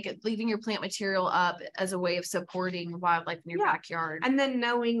showing, like, leaving your plant material up as a way of supporting wildlife in your backyard. And then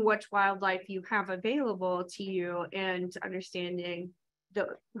knowing which wildlife you have available to you and understanding the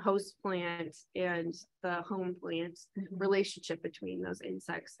host plant and the home plant relationship between those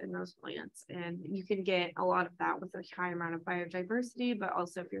insects and those plants. And you can get a lot of that with a high amount of biodiversity, but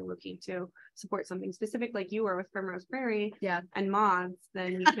also if you're looking to support something specific like you are with Primrose Prairie and moths,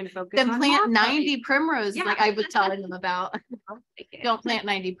 then you can focus then on plant 90 primrose like I was telling them about. Don't plant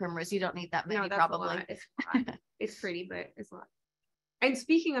 90 primrose. You don't need that many. No, probably. It's pretty, but it's a lot. And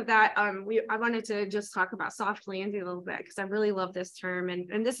speaking of that, I wanted to just talk about soft landing a little bit because I really love this term.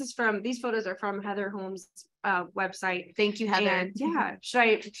 And this is these photos are from Heather Holmes' website. Thank you, Heather. And should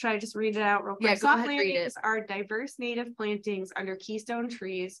I just read it out real quick? Yeah, soft landings are diverse native plantings under keystone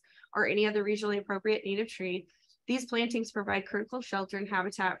trees or any other regionally appropriate native tree. These plantings provide critical shelter and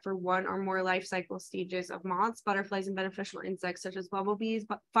habitat for one or more life cycle stages of moths, butterflies, and beneficial insects such as bumblebees,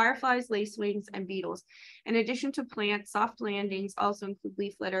 fireflies, lacewings, and beetles. In addition to plants, soft landings also include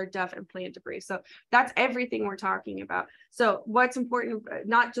leaf litter, duff, and plant debris. So that's everything we're talking about. So what's important,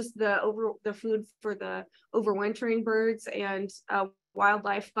 not just the food for the overwintering birds and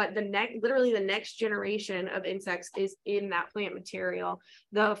wildlife, but literally the next generation of insects is in that plant material.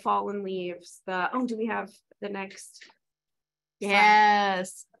 The fallen leaves, do we have the next?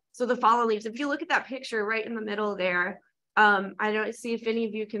 Yes. So the fallen leaves, if you look at that picture right in the middle there, I don't see if any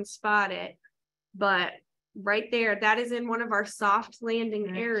of you can spot it, but right there, that is in one of our soft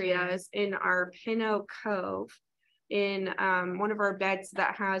landing areas in our Pinot Cove, in one of our beds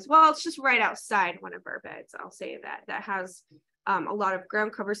that has, it's just right outside one of our beds, I'll say that has a lot of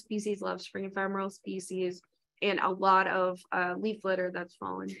ground cover species, a lot of spring ephemeral species, and a lot of leaf litter that's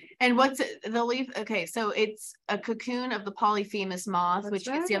fallen. And what's the leaf? Okay, so it's a cocoon of the polyphemus moth, which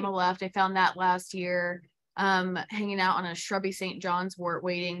you can see on the left. I found that last year, hanging out on a shrubby St. John's wort,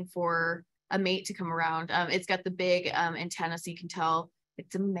 waiting for a mate to come around. It's got the big antenna, so you can tell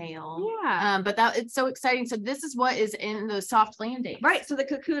it's a male. Yeah. But it's so exciting. So this is what is in the soft landing. Right. So the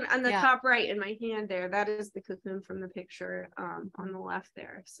cocoon on the top right in my hand there, that is the cocoon from the picture on the left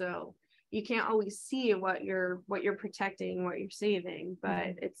there. So you can't always see what you're protecting, what you're saving,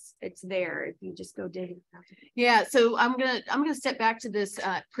 but it's there if you just go digging. Yeah. So I'm gonna step back to this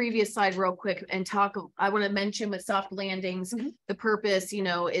previous slide real quick and talk. I want to mention with soft landings, the purpose,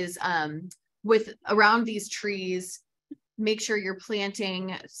 is with around these trees, make sure you're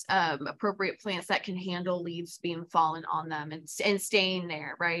planting appropriate plants that can handle leaves being fallen on them and staying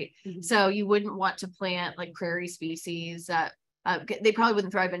there, right? So you wouldn't want to plant like prairie species that they probably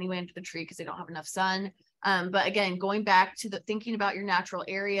wouldn't thrive anyway under the tree because they don't have enough sun. But again, going back to the thinking about your natural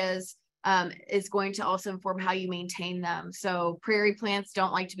areas is going to also inform how you maintain them. So prairie plants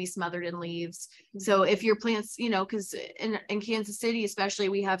don't like to be smothered in leaves. So if your plants, because in Kansas City especially,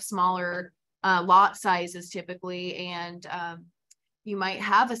 we have smaller lot sizes typically, and you might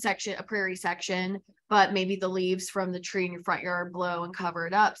have a prairie section, but maybe the leaves from the tree in your front yard blow and cover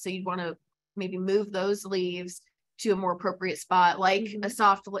it up. So you'd want to maybe move those leaves to a more appropriate spot, like a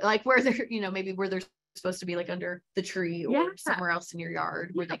soft, like where they're, maybe where they're supposed to be, like under the tree or somewhere else in your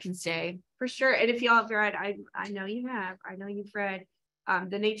yard where they can stay. For sure. And if y'all have read, I know you've read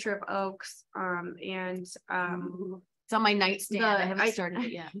The Nature of Oaks, and it's on my nightstand. I haven't started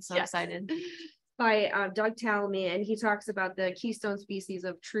it yet. I'm so excited. By Doug Tallamy, and he talks about the keystone species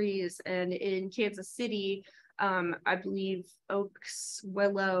of trees. And in Kansas City, I believe oaks,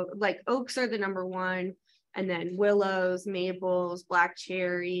 oaks are the number one, and then willows, maples, black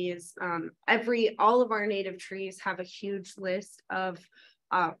cherries. All of our native trees have a huge list of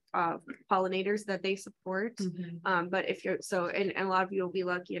pollinators that they support. But if you're and a lot of you will be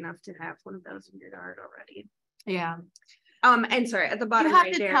lucky enough to have one of those in your yard already. Yeah. And sorry, at the bottom, you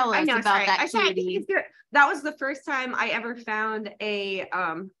have to tell us about that cutie. That was the first time I ever found a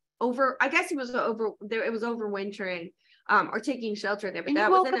I guess it was overwintering or taking shelter there, but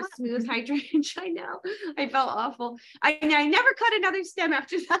that was in a smooth hydrangea. I know, I felt awful. I never cut another stem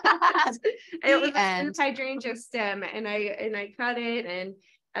after that. It was a smooth hydrangea stem, and I cut it, and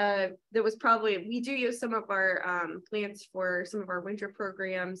there was probably, we do use some of our plants for some of our winter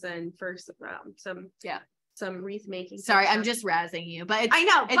programs and for some wreath making. Sorry, I'm just razzing you, but I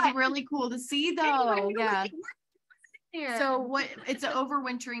know it's really cool to see though. So it's an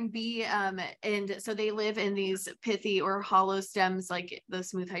overwintering bee, and so they live in these pithy or hollow stems like the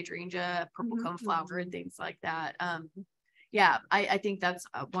smooth hydrangea, purple cone flower, and things like that. I think that's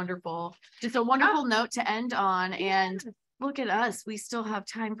just a wonderful note to end on. And look at us, we still have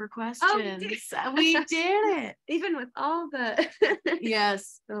time for questions. We did it, even with all the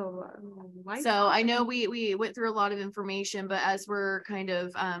yes. So I know we went through a lot of information, but as we're kind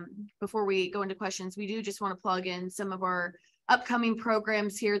of before we go into questions, we do just want to plug in some of our upcoming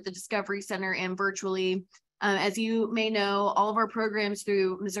programs here at the Discovery Center and virtually. As you may know, all of our programs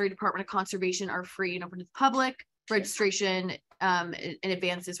through Missouri Department of Conservation are free and open to the public. Registration in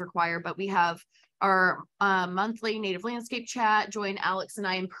advance is required, but we have our monthly Native Landscape Chat. Join Alix and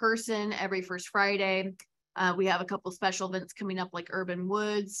I in person every first Friday. We have a couple special events coming up, like Urban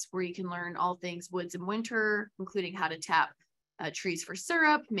Woods, where you can learn all things woods in winter, including how to tap trees for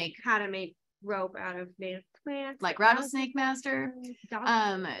syrup, how to make rope out of native plants, like Rattlesnake Master.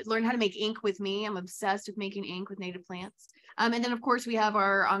 Learn how to make ink with me. I'm obsessed with making ink with native plants. And then of course we have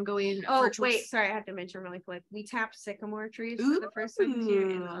our ongoing virtual... Wait, sorry, I have to mention really quick. We tapped sycamore trees for the first time here,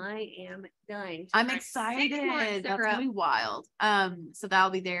 and I am dying. I'm excited. That's gonna be wild. So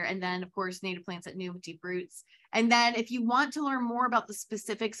that'll be there. And then of course native plants at New with Deep Roots. And then if you want to learn more about the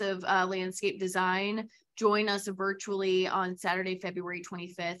specifics of landscape design, join us virtually on Saturday, February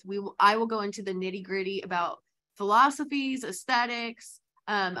 25th. I will go into the nitty-gritty about philosophies, aesthetics.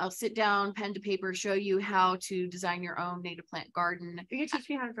 I'll sit down, pen to paper, show you how to design your own native plant garden. You're gonna teach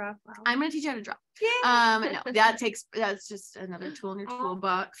me how to draw flowers. I'm gonna teach you how to draw. No, that's just another tool in your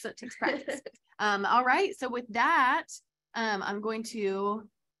toolbox. That takes practice. All right. So with that, I'm going to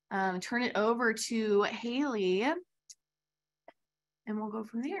turn it over to Haley, and we'll go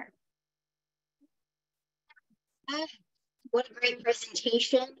from there. What a great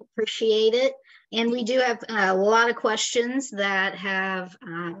presentation. Appreciate it. And we do have a lot of questions that have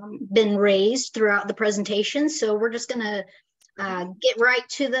been raised throughout the presentation. So we're just going to get right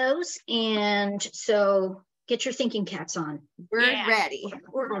to those. And so get your thinking caps on. We're ready.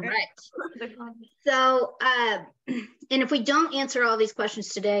 All right. So, and if we don't answer all these questions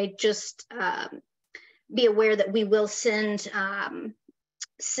today, just be aware that we will send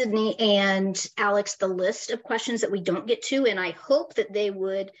Cydney and Alix the list of questions that we don't get to, and I hope that they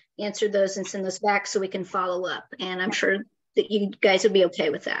would answer those and send those back so we can follow up. And I'm sure that you guys would be okay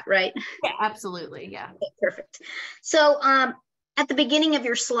with that, right? Yeah, absolutely. Yeah. Okay, perfect. So at the beginning of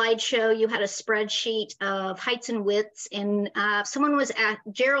your slideshow, you had a spreadsheet of heights and widths, and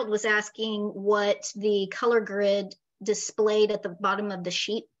Gerald was asking what the color grid displayed at the bottom of the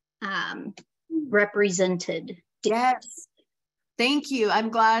sheet represented. Yes. Thank you. I'm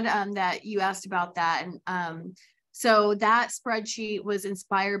glad that you asked about that. And so that spreadsheet was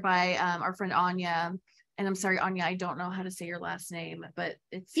inspired by our friend Anya. And I'm sorry, Anya, I don't know how to say your last name, but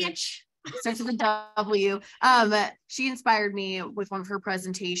it's starts with a W. She inspired me with one of her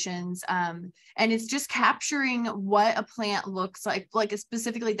presentations. And it's just capturing what a plant looks like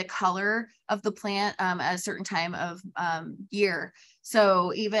specifically the color of the plant at a certain time of year.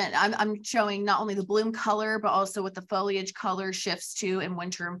 So even I'm showing not only the bloom color, but also what the foliage color shifts to in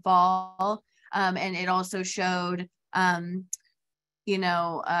winter and fall. And it also showed,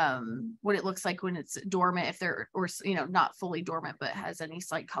 what it looks like when it's dormant, if they're, or, not fully dormant, but has any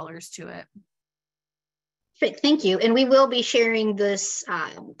slight colors to it. Great, thank you. And we will be sharing this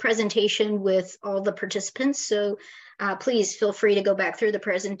presentation with all the participants. So please feel free to go back through the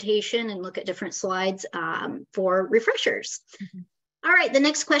presentation and look at different slides for refreshers. Mm-hmm. All right, the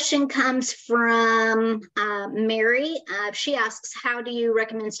next question comes from Mary. She asks, how do you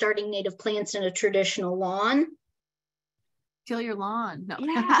recommend starting native plants in a traditional lawn? Kill your lawn. No.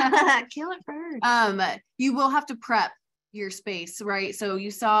 Yeah, kill it first. You will have to prep your space, right? So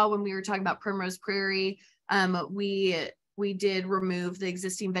you saw when we were talking about Primrose Prairie, we did remove the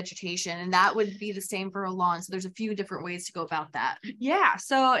existing vegetation, and that would be the same for a lawn. So there's a few different ways to go about that. Yeah.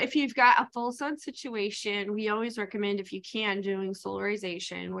 So if you've got a full sun situation, we always recommend, if you can, doing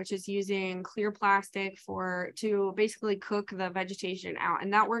solarization, which is using clear plastic to basically cook the vegetation out.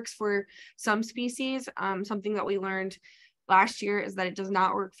 And that works for some species. Something that we learned last year is that it does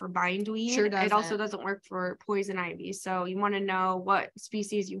not work for bindweed. Sure doesn't. It also doesn't work for poison ivy. So you want to know what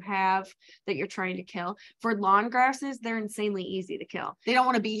species you have that you're trying to kill. For lawn grasses, they're insanely easy to kill. They don't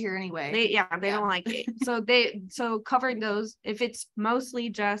want to be here anyway. They don't like it. So covering those, if it's mostly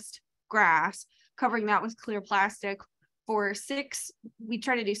just grass, covering that with clear plastic for we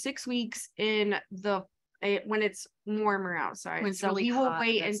try to do 6 weeks when it's warmer outside. When it's so really we will hot,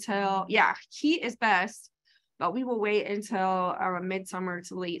 wait until heat is best. But we will wait until midsummer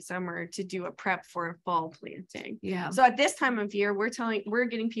to late summer to do a prep for a fall planting. Yeah. So at this time of year, we're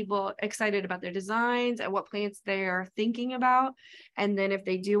getting people excited about their designs and what plants they are thinking about. And then if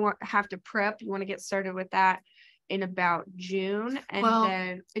they do have to prep, you want to get started with that in about June. And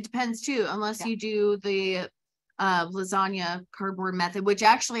then it depends too, unless you do the lasagna cardboard method, which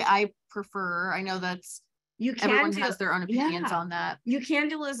actually I prefer. I know that's everyone has their own opinions on that. You can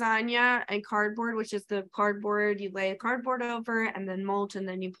do lasagna and cardboard, which is the cardboard, you lay a cardboard over and then mulch, and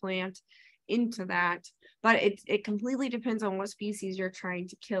then you plant into that. But it completely depends on what species you're trying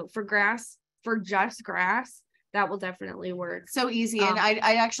to kill. For just grass, that will definitely work. So easy. And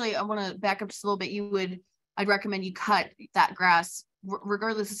I want to back up just a little bit. I'd recommend you cut that grass,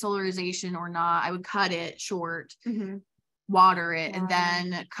 regardless of solarization or not. I would cut it short. Mm-hmm. Water it, and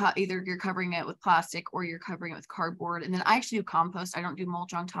then either you're covering it with plastic or you're covering it with cardboard. And then I actually do compost. I don't do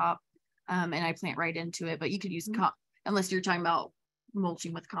mulch on top, and I plant right into it. But you could use unless you're talking about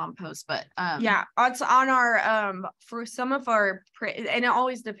mulching with compost. But it's on our for some of our and it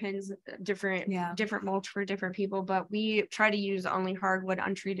always depends, different mulch for different people. But we try to use only hardwood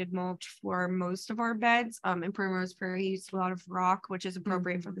untreated mulch for most of our beds. In Primrose Prairie, use a lot of rock, which is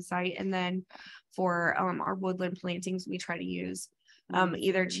appropriate for the site, and then for our woodland plantings, we try to use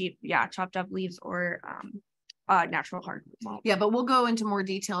either chopped up leaves or natural hardwood mulch. Yeah, but we'll go into more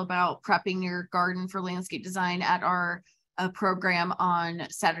detail about prepping your garden for landscape design at our program on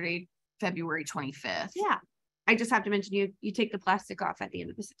Saturday, February 25th. Yeah. I just have to mention you take the plastic off at the end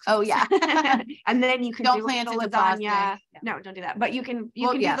of the 6 weeks. Oh yeah. And then you can don't plant into lasagna. Yeah. No, don't do that. But you can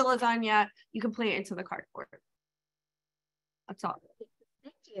do the lasagna, you can plant into the cardboard. That's all.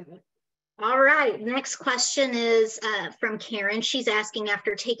 Thank you. All right, next question is from Karen. She's asking,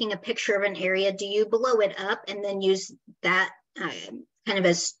 after taking a picture of an area, do you blow it up and then use that kind of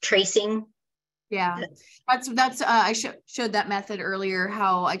as tracing? Yeah, that's I showed that method earlier,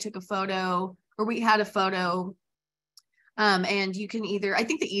 how I took a photo, or we had a photo, and you can either, I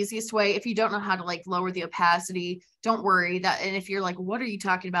think the easiest way, if you don't know how to lower the opacity, don't worry, and if you're like, what are you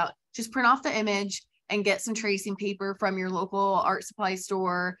talking about? Just print off the image and get some tracing paper from your local art supply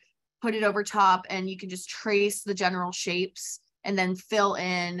store, put it over top, and you can just trace the general shapes and then fill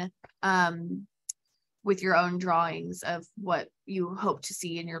in with your own drawings of what you hope to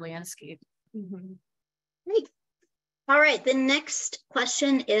see in your landscape. Great. All right, the next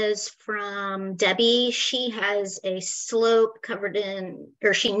question is from Debbie. She has a slope covered in,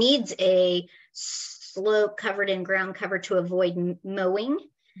 or she needs a slope covered in ground cover to avoid mowing.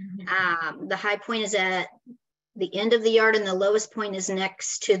 The high point is at the end of the yard and the lowest point is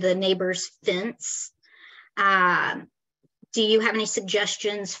next to the neighbor's fence. Do you have any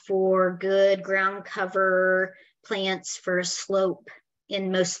suggestions for good ground cover plants for a slope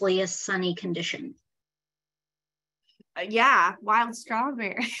in mostly a sunny condition? Yeah, wild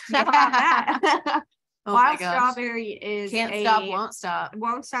strawberry. How about that? Oh wild strawberry is can't stop, won't stop.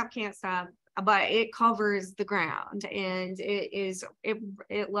 Won't stop, can't stop. But it covers the ground, and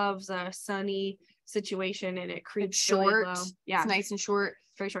it loves a sunny situation, and it creeps short. Really low. Yeah, it's nice and short.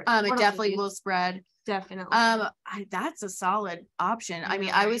 Very short. It definitely will spread. Definitely. That's a solid option. I mean,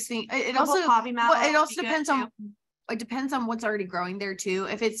 Yeah. I was thinking it also depends on it depends on what's already growing there too.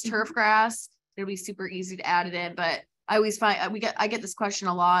 If it's turf grass, it'll be super easy to add it in. But I always find I get this question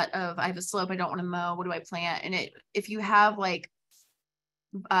a lot of, I have a slope, I don't want to mow, what do I plant? And if you have like,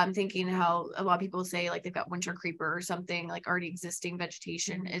 I'm thinking how a lot of people say like they've got winter creeper or something like already existing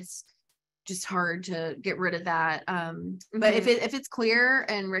vegetation, it's just hard to get rid of that. But if it's clear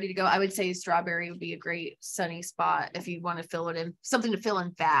and ready to go, I would say strawberry would be a great sunny spot if you want to fill it in, something to fill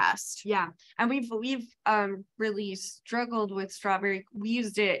in fast. Yeah, and we've really struggled with strawberry. We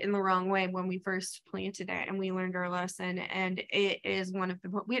used it in the wrong way when we first planted it, and we learned our lesson. And it is one of the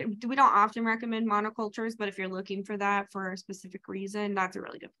we don't often recommend monocultures, but if you're looking for that for a specific reason, that's a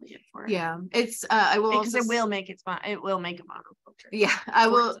really good plant for it. Yeah, it's I will because it will make it will make a monoculture. Yeah,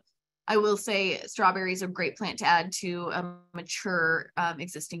 I will say strawberry is a great plant to add to a mature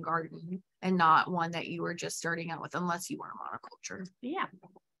existing garden and not one that you were just starting out with, unless you want a monoculture. Yeah.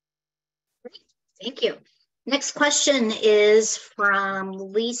 Great. Thank you. Next question is from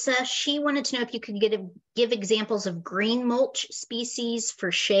Lisa. She wanted to know if you could give examples of green mulch species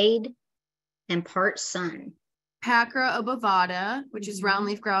for shade and part sun. Pacra obovata, which is round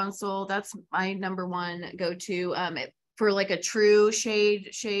leaf groundsel. That's my number one go-to. For like a true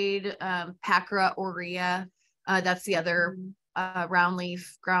shade, Pacra aurea. That's the other round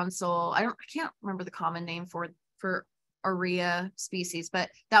leaf groundsel. I can't remember the common name for aurea species,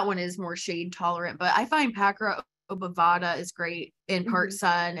 but that one is more shade tolerant. But I find Pacra obovata is great in part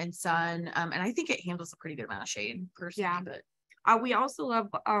sun and sun, and I think it handles a pretty good amount of shade personally. Yeah. But we also love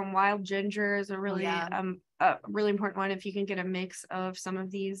wild ginger is a really a really important one. If you can get a mix of some of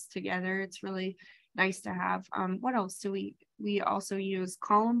these together, it's really nice to have. What else do we also use?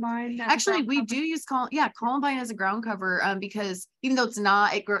 Columbine. Actually, we do use Columbine as a ground cover, because even though it's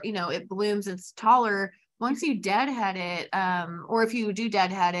not, it blooms, it's taller. Once you deadhead it, or if you do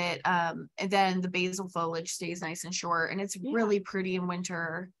deadhead it, and then the basal foliage stays nice and short, and it's really pretty in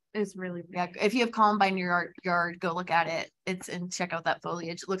winter. It's really pretty. If you have Columbine in your yard, go look at it. And check out that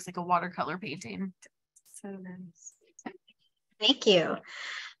foliage. It looks like a watercolor painting. So nice. Thank you.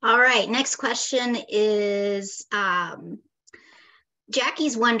 All right, next question is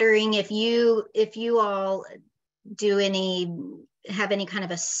Jackie's wondering if you all have any kind of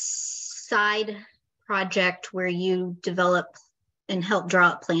a side project where you develop and help draw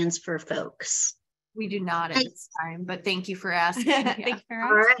up plans for folks. We do not at this time, but thank you for asking. Thank you for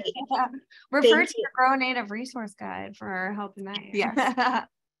asking. All right. Refer to the Grow Native resource guide for helping that. Yes.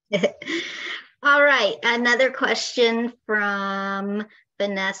 All right, another question from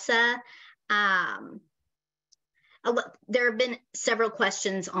Vanessa. There have been several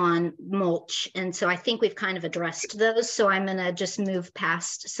questions on mulch, and so I think we've kind of addressed those. So I'm going to just move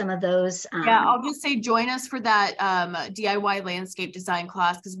past some of those. I'll just say join us for that DIY landscape design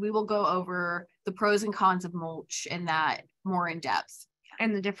class, because we will go over the pros and cons of mulch and that more in depth.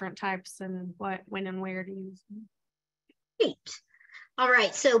 And the different types and when and where to use them. Great. All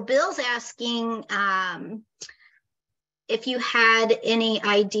right, so Bill's asking if you had any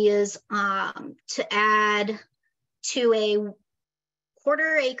ideas to add to a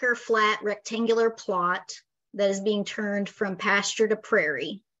 1/4 acre flat rectangular plot that is being turned from pasture to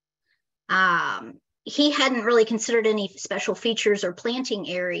prairie. He hadn't really considered any special features or planting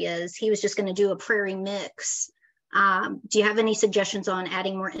areas. He was just going to do a prairie mix. Do you have any suggestions on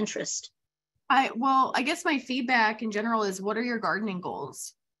adding more interest? I guess my feedback in general is, what are your gardening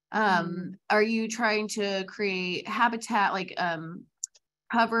goals? Are you trying to create habitat, like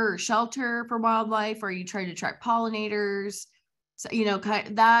cover or shelter for wildlife? Are you trying to attract pollinators? So,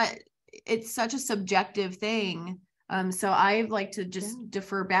 that it's such a subjective thing. So I like to just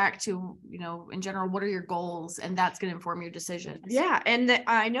defer back to, you know, in general, what are your goals? And that's going to inform your decisions. Yeah. And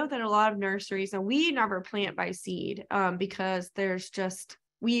I know that a lot of nurseries, and we never plant by seed, because there's just,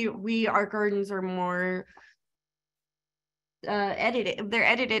 our gardens are more edited. They're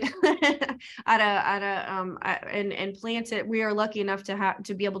edited and planted. We are lucky enough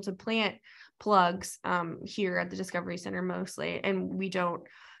to be able to plant plugs here at the Discovery Center mostly, and we don't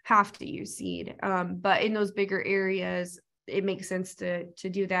have to use seed, but in those bigger areas it makes sense to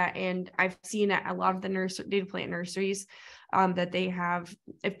do that. And I've seen at a lot of the native plant nurseries that they have,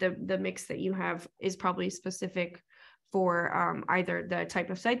 if the mix that you have is probably specific for either the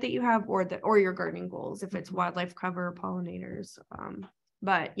type of site that you have or your gardening goals, if it's wildlife cover or pollinators.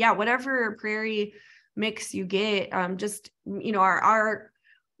 But yeah, whatever prairie mix you get, just, you know,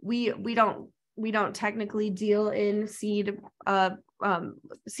 we don't technically deal in seeding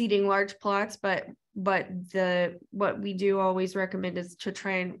large plots, but what we do always recommend is to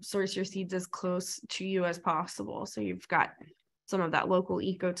try and source your seeds as close to you as possible, so you've got some of that local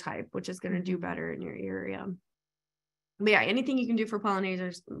ecotype, which is going to do better in your area. But yeah, anything you can do for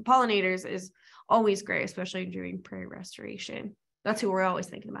pollinators is always great, especially during prairie restoration. That's who we're always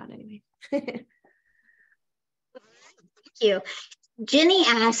thinking about anyway. Thank you. Jenny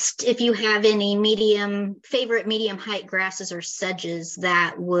asked if you have any favorite medium height grasses or sedges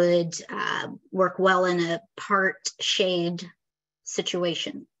that would work well in a part shade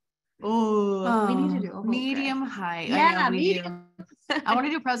situation. Oh, we need to do a medium height. Yeah, medium. I want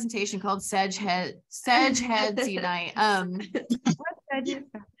to do a presentation called Sedge Heads Unite.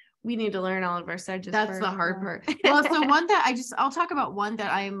 We need to learn all of our sedges. That's the hard part. Well, so one that I'll talk about one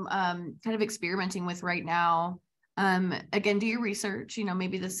that I'm kind of experimenting with right now. Again, do your research, you know,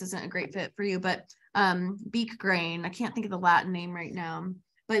 maybe this isn't a great fit for you, but beak grain, I can't think of the Latin name right now,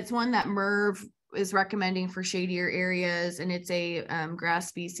 but it's one that Merv is recommending for shadier areas, and it's a grass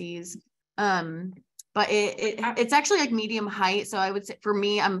species. But it's actually like medium height. So I would say for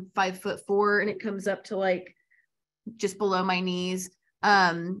me, I'm 5'4" and it comes up to like just below my knees.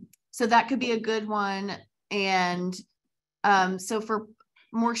 So that could be a good one. And so for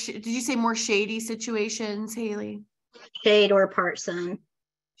more, did you say more shady situations, Haley? Shade or part sun.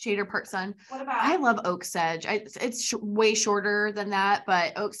 Shade or part sun. What about? I love oak sedge. It's way shorter than that,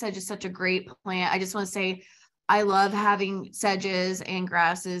 but oak sedge is such a great plant. I just want to say I love having sedges and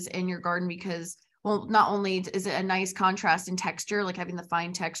grasses in your garden because, well, not only is it a nice contrast in texture, like having the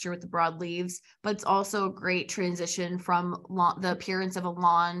fine texture with the broad leaves, but it's also a great transition from the appearance of a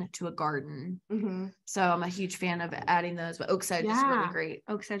lawn to a garden. Mm-hmm. So I'm a huge fan of adding those, but oak sedge is really great.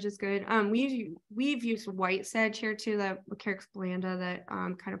 Oak sedge is good. We've used white sedge here too, that Carex blanda that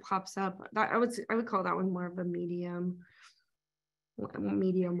kind of pops up. I would call that one more of a medium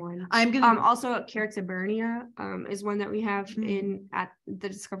one. I'm gonna also Carex hibernia is one that we have at the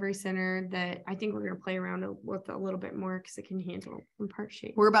Discovery Center that I think we're gonna play around with a little bit more because it can handle in part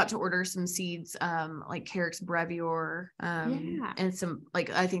shape. We're about to order some seeds, like Carex brevior, and some,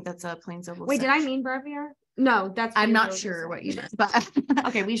 like, I think that's a plains oval. Wait, did I mean brevior? No, I'm not sure what you meant, but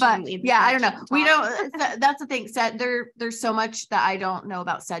okay, we shouldn't leave. Yeah, I don't know. We don't. That's the thing. There's so much that I don't know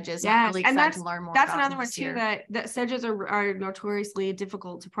about sedges. Yeah, I'm really excited to learn more. That's another one too. That sedges are notoriously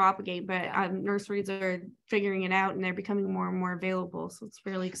difficult to propagate, but nurseries are figuring it out and they're becoming more and more available. So it's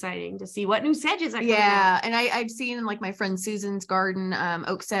really exciting to see what new sedges are coming out. And I've seen in like my friend Susan's garden,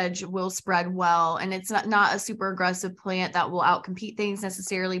 oak sedge will spread well, and it's not a super aggressive plant that will outcompete things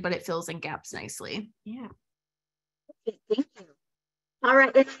necessarily, but it fills in gaps nicely. Yeah. Thank you. All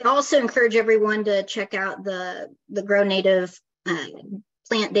right. And I also encourage everyone to check out the Grow Native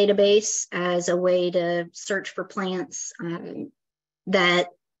plant database as a way to search for plants and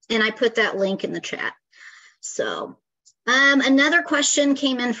I put that link in the chat. So another question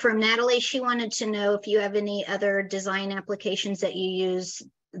came in from Natalie. She wanted to know if you have any other design applications that you use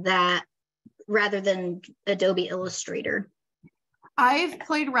that rather than Adobe Illustrator. I've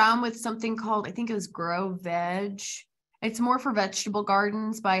played around with something called, I think it was Grow Veg. It's more for vegetable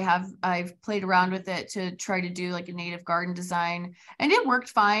gardens, but I've played around with it to try to do like a native garden design, and it worked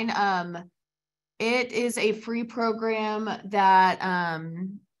fine. It is a free program that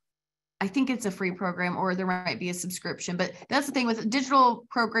I think it's a free program, or there might be a subscription, but that's the thing with digital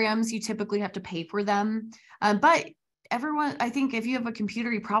programs, you typically have to pay for them. But everyone, I think if you have a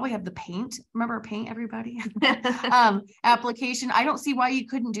computer, you probably have the Paint. Remember Paint, everybody? Application. I don't see why you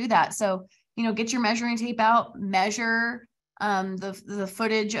couldn't do that. So, you know, get your measuring tape out, measure the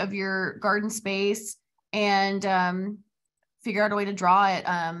footage of your garden space, and figure out a way to draw it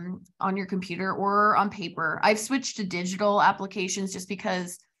on your computer or on paper. I've switched to digital applications just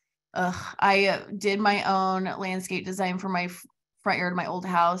because I did my own landscape design for my front yard of my old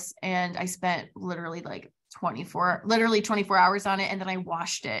house, and I spent literally like 24 hours on it, and then I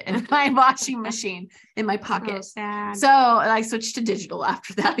washed it in my washing machine in my pocket. So sad. So I switched to digital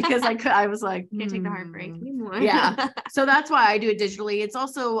after that because I was like, can't take the heartbreak anymore. Yeah. So that's why I do it digitally. It's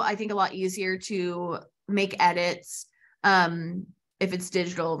also, I think, a lot easier to make edits if it's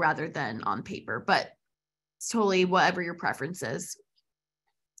digital rather than on paper, but it's totally whatever your preference is.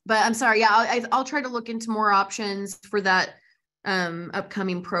 But I'm sorry. Yeah, I'll try to look into more options for that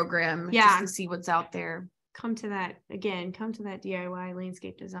upcoming program, just to see what's out there. Come to that DIY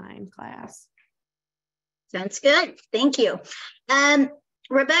landscape design class. Sounds good. Thank you.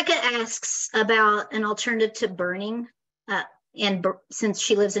 Rebecca asks about an alternative to burning. Since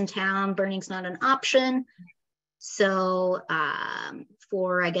she lives in town, burning's not an option. So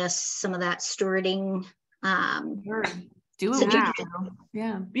for, I guess, some of that stewarding.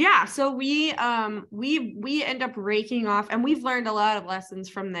 Yeah. So we end up raking off, and we've learned a lot of lessons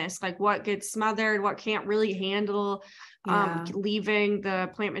from this, like what gets smothered, what can't really handle leaving the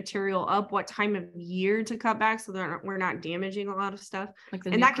plant material up, what time of year to cut back so that we're not damaging a lot of stuff.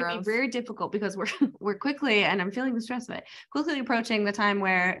 And that can be very difficult because we're quickly, and I'm feeling the stress of it, quickly approaching the time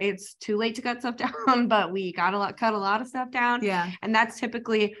where it's too late to cut stuff down, but we cut a lot of stuff down. Yeah. And that's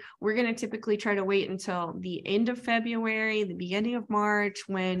we're going to typically try to wait until the end of February, the beginning of March,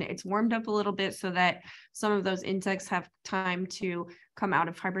 when it's warmed up a little bit, so that some of those insects have time to come out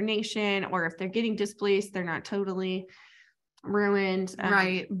of hibernation, or if they're getting displaced, they're not totally ruined.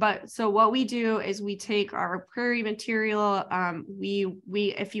 Right. But so what we do is we take our prairie material. We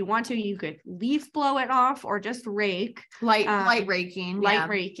if you want to, you could leaf blow it off or just rake. Light raking.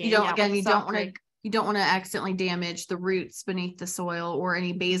 You don't want to accidentally damage the roots beneath the soil or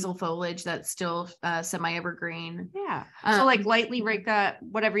any basal foliage that's still semi-evergreen. Yeah. So like lightly rake that,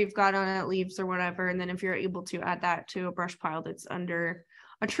 whatever you've got on it, leaves or whatever. And then if you're able to add that to a brush pile that's under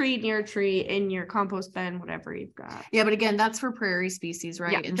a tree, near a tree, in your compost bin, whatever you've got. Yeah, but again, that's for prairie species,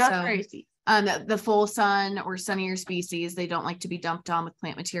 right? Yeah, and just so prairie species. The full sun or sunnier species, they don't like to be dumped on with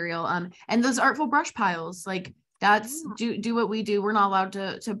plant material. And those artful brush piles, like that's do what we do. We're not allowed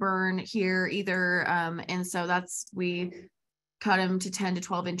to burn here either. And so we cut them to 10 to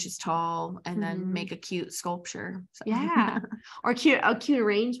 12 inches tall and then make a cute sculpture. So. Yeah. Or a cute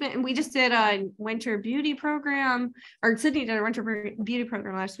arrangement. And we just did a winter beauty program, or Cydney did a winter beauty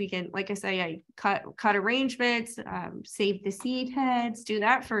program last weekend. Like I say, I cut arrangements, save the seed heads, do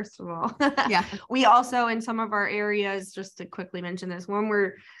that first of all. Yeah. We also, in some of our areas, just to quickly mention this, when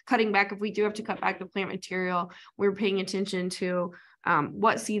we're cutting back, if we do have to cut back the plant material, we're paying attention to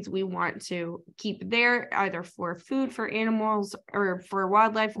what seeds we want to keep there, either for food for animals or for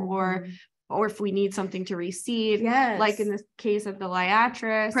wildlife, or if we need something to reseed. Yes. Like in the case of the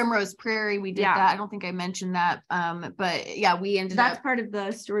liatris. Primrose Prairie, we did that. I don't think I mentioned that. But yeah, we ended That's up. part of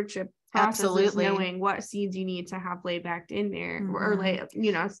the stewardship process. Absolutely. Knowing what seeds you need to have laid back in there or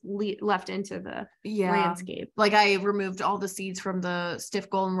left into the landscape. Like I removed all the seeds from the stiff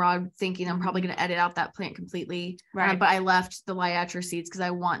goldenrod, thinking I'm probably going to edit out that plant completely. Right. But I left the liatris seeds because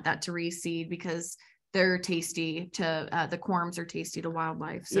I want that to reseed, because they're tasty to the corms are tasty to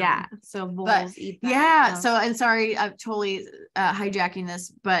wildlife. So. Yeah. So voles eat that. Yeah. So, and sorry, I'm totally hijacking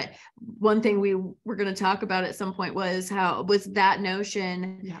this, but one thing we were going to talk about at some point was that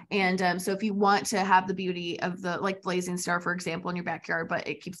notion. Yeah. And so if you want to have the beauty of the, like blazing star, for example, in your backyard, but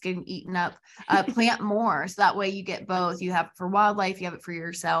it keeps getting eaten up, plant more. So that way you get both. You have it for wildlife, you have it for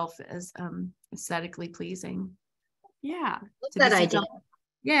yourself as aesthetically pleasing. Yeah. That idea.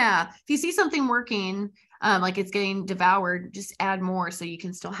 Yeah. If you see something working, like it's getting devoured, just add more so you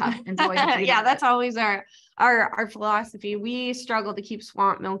can still enjoy it. Yeah, that's always our philosophy. We struggle to keep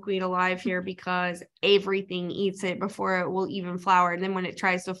swamp milkweed alive here because everything eats it before it will even flower. And then when it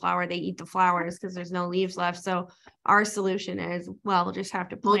tries to flower, they eat the flowers because there's no leaves left. So our solution is, we'll just have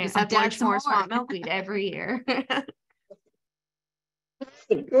to plant a bunch more swamp milkweed every year.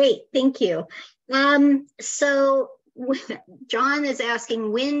 Great, thank you. So John is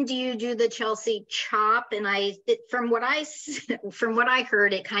asking, when do you do the Chelsea chop? And from what I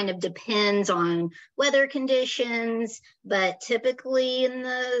heard, it kind of depends on weather conditions, but typically in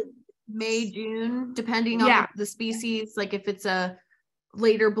the May, June, depending on the species. Like if it's a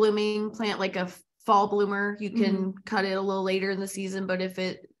later blooming plant, like a fall bloomer, you can cut it a little later in the season. But if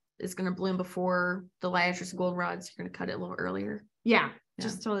it is going to bloom before the liatris goldenrods, you're going to cut it a little earlier. Yeah.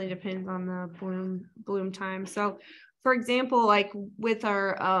 Just totally depends on the bloom time. So for example, like with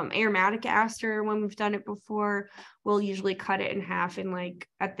our aromatic aster, when we've done it before, we'll usually cut it in half in like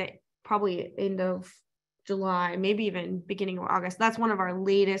at the probably end of July, maybe even beginning of August. That's one of our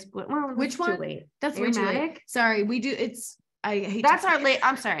latest. Well, which one? Too late. That's way too late. Sorry, we do. It's. I hate. That's our late.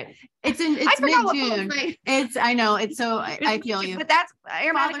 I'm sorry. It's mid-June. It's. I know. It's so. I feel you. But that's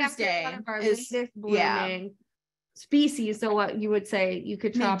aromatic Father's Day one of our is latest blooming species. So what you would say, you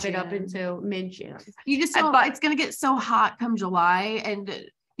could chop it up into mid-June. You just don't. It's gonna get so hot come July, and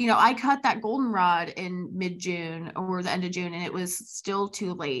I cut that goldenrod in mid-June or the end of June, and it was still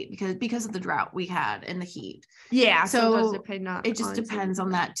too late because of the drought we had and the heat. Yeah, so it just depends on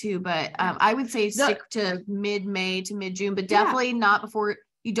that too. But I would say stick to mid-May to mid-June, but definitely not before.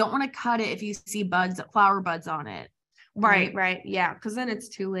 You don't want to cut it if you see flower buds on it. Right. Yeah, because then it's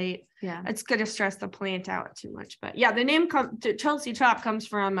too late. Yeah, it's going to stress the plant out too much. But yeah, the name Chelsea Chop comes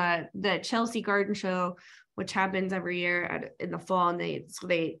from the Chelsea Garden Show, which happens every year in the fall, and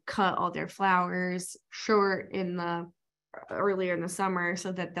they cut all their flowers short earlier in the summer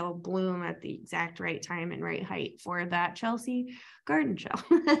so that they'll bloom at the exact right time and right height for that Chelsea Garden Show.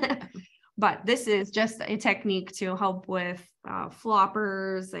 But this is just a technique to help with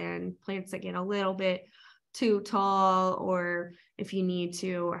floppers and plants that get a little bit too tall, or if you need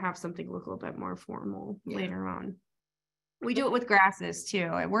to have something look a little bit more formal later on. We do it with grasses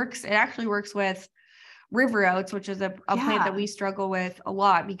too. It actually works with river oats, which is a plant that we struggle with a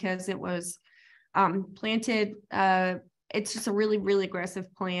lot because it was planted. It's just a really, really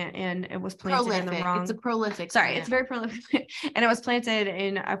aggressive plant, and it was planted in the wrong. It's a prolific. Sorry, plant. It's very prolific, and it was planted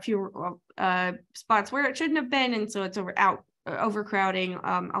in a few spots where it shouldn't have been, and so it's overcrowding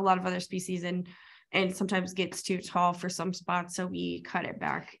a lot of other species, and sometimes gets too tall for some spots, so we cut it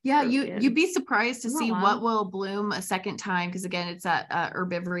back. Yeah, you'd be surprised to see what will bloom a second time, because again, it's that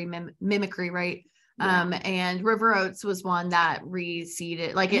herbivory mimicry, right? And river oats was one that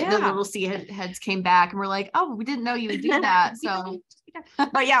reseeded, the little seed heads came back, and we're like, oh, we didn't know you would do that. So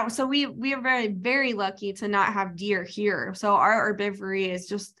but yeah, so we are very, very lucky to not have deer here. So our herbivory is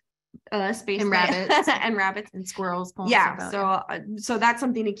just space and rabbits and rabbits and squirrels. So that's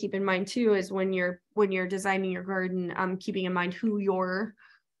something to keep in mind too, is when you're designing your garden, keeping in mind who your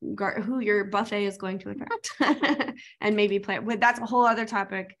buffet is going to attract and maybe plant with. That's a whole other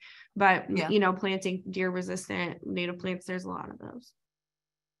topic, but planting deer resistant native plants, there's a lot of those.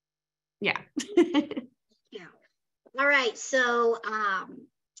 Yeah. All right, so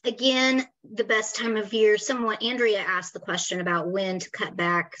again, the best time of year, Andrea asked the question about when to cut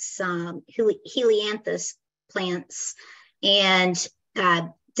back some helianthus plants, and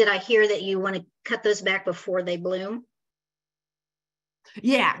did I hear that you want to cut those back before they bloom?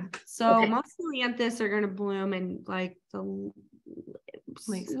 Yeah, so most helianthus are going to bloom in like the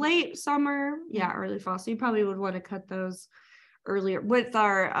late summer, early fall. So you probably would want to cut those earlier. With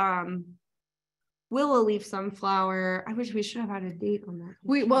our willow leaf sunflower, I wish we should have had a date on that.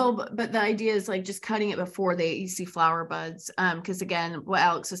 But the idea is like just cutting it before you see flower buds. Because again, what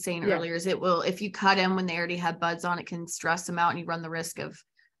Alix was saying earlier is if you cut them when they already have buds on, it can stress them out, and you run the risk of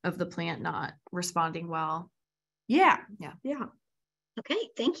the plant not responding well. Yeah. Okay,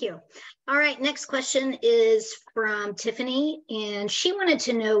 thank you. All right, next question is from Tiffany, and she wanted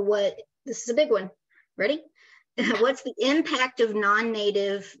to know this is a big one. Ready? What's the impact of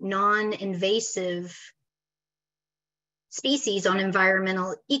non-native, non-invasive species on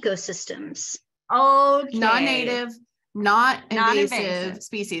environmental ecosystems? Okay. Non-native, not invasive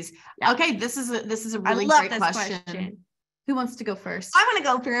species. Yeah. Okay, this is a really great question. Who wants to go first? I want to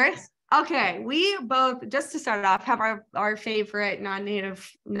go first. Okay, we both, just to start off, have our favorite non-native,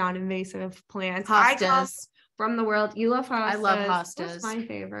 non-invasive plants. Hostas. From the world. You love hostas. I love hostas. What's my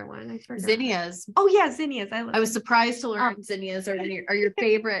favorite one? I forgot. Zinnias. Oh yeah, zinnias. I was surprised to learn zinnias are your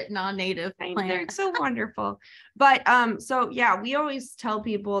favorite non-native plant. They're so wonderful. But we always tell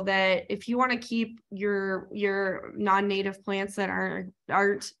people that if you want to keep your non-native plants that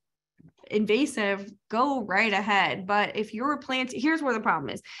aren't invasive, go right ahead. But if you're planting, here's where the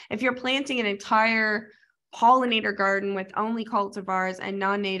problem is. If you're planting an entire pollinator garden with only cultivars and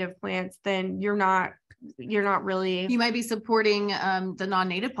non-native plants, then you're not really. You might be supporting the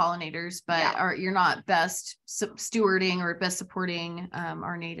non-native pollinators, but you're not best stewarding or best supporting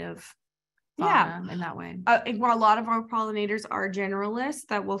our native fauna in that way. Well, a lot of our pollinators are generalists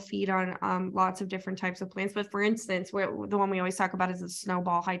that will feed on lots of different types of plants. But for instance, the one we always talk about is the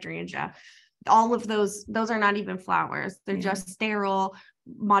snowball hydrangea. All of those are not even flowers. They're just sterile,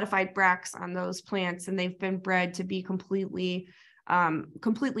 modified bracts on those plants, and they've been bred to be completely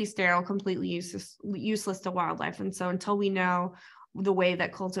sterile, completely useless to wildlife. And so until we know the way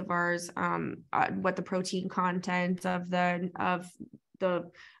that cultivars, what the protein content of the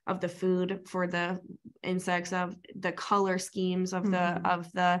food for the insects, of the color schemes of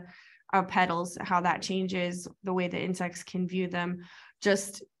the petals, how that changes the way the insects can view them.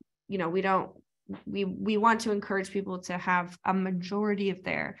 Just, you know, we want to encourage people to have a majority of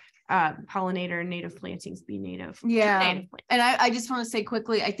their pollinator and native plantings be native. Yeah. Native and I just want to say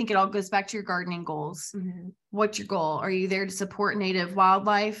quickly, I think it all goes back to your gardening goals. mm-hmm. What's your goal? Are you there to support native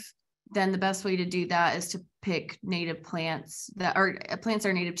wildlife? Then the best way to do that is to pick native plants that are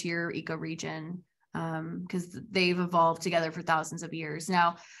native to your ecoregion, because they've evolved together for thousands of years.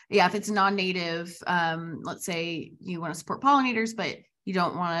 Now, yeah, if it's non-native, let's say you want to support pollinators, but you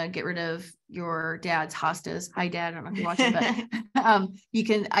don't want to get rid of your dad's hostas. Hi, Dad. I don't know if you're watching, but you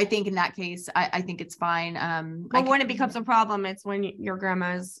can. I think in that case, I think it's fine. But when it becomes a problem, it's when your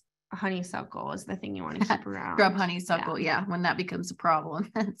grandma's honeysuckle is the thing you want to keep around. Scrub honeysuckle, yeah. When that becomes a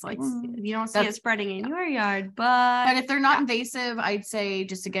problem, it's like you don't see it spreading in your yard, but if they're not invasive, I'd say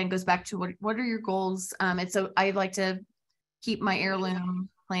just again goes back to what are your goals. I like to keep my heirloom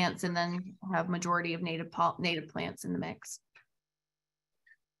plants and then have majority of native plants in the mix.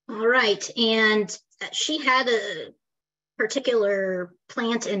 All right, and she had a particular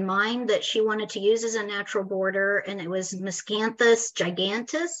plant in mind that she wanted to use as a natural border, and it was Miscanthus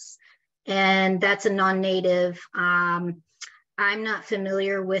giganteus, and that's a non-native. I'm not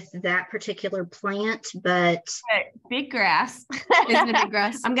familiar with that particular plant, but big grass. Isn't it big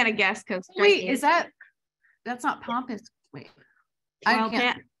grass? I'm gonna guess because wait, that's not pampas? Wait, I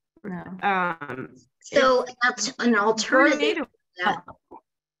can't. No. So an alternative that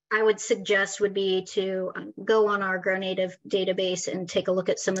I would suggest would be to go on our Grow Native database and take a look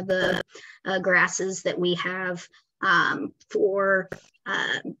at some of the grasses that we have for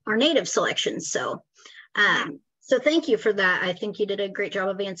our native selections. So thank you for that. I think you did a great job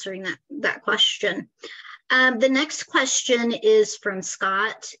of answering that question. The next question is from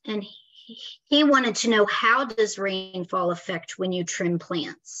Scott, and he wanted to know, how does rainfall affect when you trim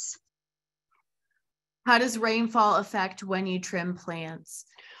plants? How does rainfall affect when you trim plants?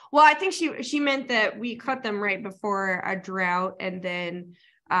 Well, I think she meant that we cut them right before a drought, and then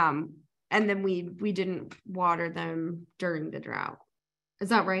we didn't water them during the drought. Is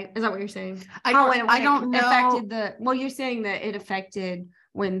that right? Is that what you're saying? I don't know. You're saying that it affected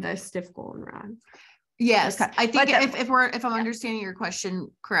when the stiff goldenrod. Yes, I think if I'm understanding your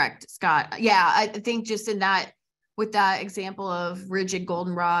question correct, Scott. Yeah, I think just in that, with that example of rigid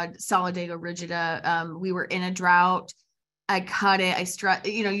goldenrod, Solidago rigida, we were in a drought. I cut it. I stress,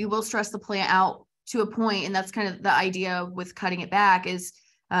 you will stress the plant out to a point, and that's kind of the idea with cutting it back is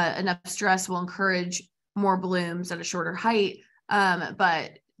enough stress will encourage more blooms at a shorter height.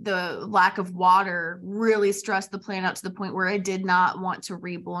 But the lack of water really stressed the plant out to the point where it did not want to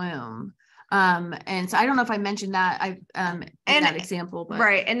rebloom. And so I don't know if I mentioned that in that example, but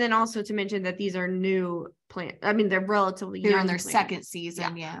right. And then also to mention that these are new plants. I mean, they're relatively young in their plants. Second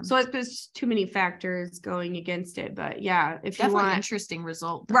season. Yeah. So there's too many factors going against it, but yeah, if definitely you want an interesting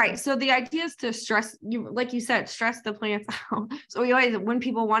result. Though. Right. So the idea is to stress like you said, stress the plants out. So we always, when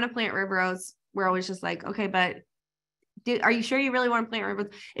people want to plant river oats, we're always just like, okay, but are you sure you really want to plant river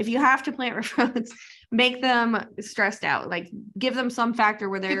oats? If you have to plant river oats, make them stressed out, like give them some factor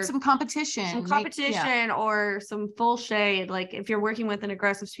where there's some competition, or some full shade. Like if you're working with an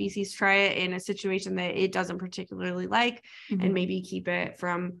aggressive species, try it in a situation that it doesn't particularly like, and maybe keep it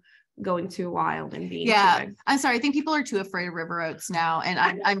from going too wild and being I'm sorry, I think people are too afraid of river oats now,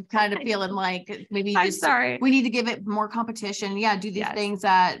 and I'm kind of feeling like maybe we need to give it more competition. Do these things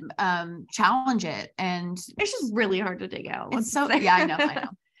that challenge it, and it's just really hard to dig out. It's so I know.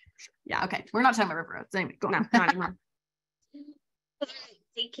 Yeah, okay, we're not talking about river oats anyway. No, not anymore.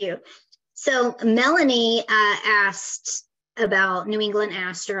 Thank you. So Melanie asked about New England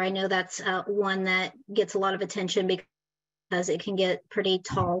aster. I know that's one that gets a lot of attention because it can get pretty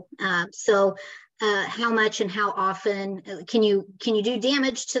tall. So how much and how often can you do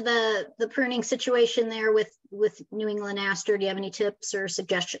damage to the pruning situation there with New England aster? Do you have any tips or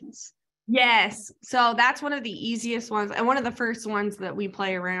suggestions? Yes. So that's one of the easiest ones, and one of the first ones that we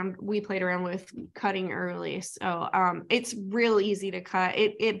played around with cutting early. So it's real easy to cut.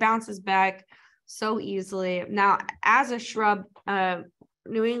 It bounces back so easily. Now, as a shrub,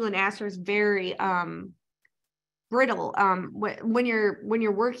 New England aster is very brittle. When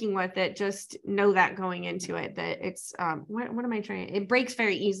you're working with it, just know that going into it, that it's what am I trying? It breaks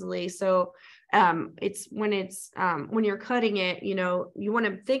very easily. So it's when you're cutting it, you want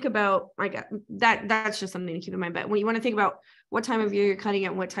to think about that's just something to keep in mind. But when you want to think about what time of year you're cutting it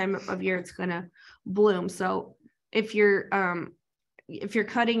and what time of year it's gonna bloom. So if you're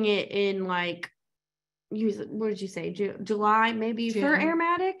cutting it in what did you say, July maybe, June. For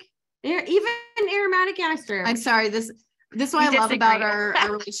aromatic. Even aromatic aster. I'm sorry, This is what I love about our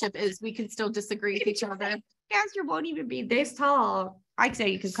relationship is we can still disagree with each other. Aster won't even be this tall. I'd say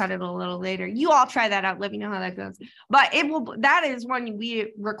you could cut it a little later. You all try that out. Let me know how that goes. But it will. That is one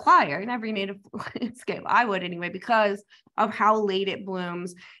we require in every native landscape. I would anyway, because of how late it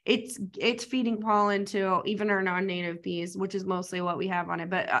blooms. It's feeding pollen to even our non-native bees, which is mostly what we have on it.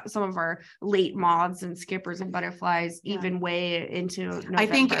 But some of our late moths and skippers and butterflies even way into November. I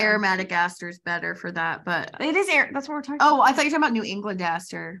think aromatic aster is better for that, but it is air. That's what we're talking about. Oh, I thought you were talking about New England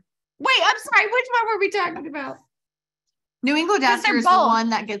aster. Wait, I'm sorry. Which one were we talking about? New England aster is the one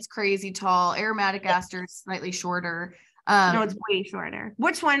that gets crazy tall. Aromatic aster is slightly shorter. No, it's way shorter.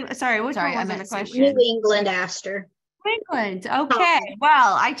 Which one? Sorry, which one was in the question? New England aster. New England. Okay.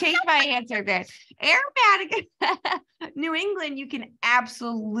 Well, I changed my answer there. Aromatic New England, you can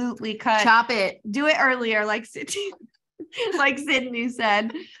absolutely chop it. Do it earlier, like Cydney, like Cydney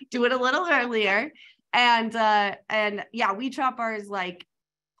said. Do it a little earlier. And yeah, we chop ours like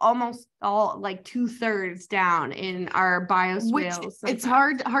almost all like 2/3 down in our bioswales. It's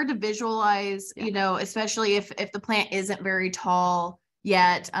hard to visualize, you know, especially if the plant isn't very tall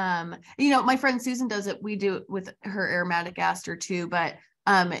yet. You know, my friend Susan does it. We do it with her aromatic aster too, but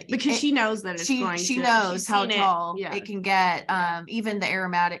because she knows that she knows how tall it can get, even the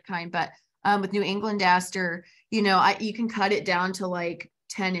aromatic kind. But with New England aster, you know, you can cut it down to like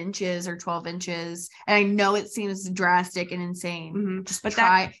 10 inches or 12 inches. And I know it seems drastic and insane. Just but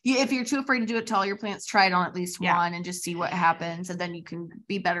try. If you're too afraid to do it to all your plants, try it on at least one and just see what happens. And then you can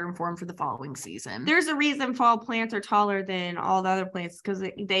be better informed for the following season. There's a reason fall plants are taller than all the other plants, because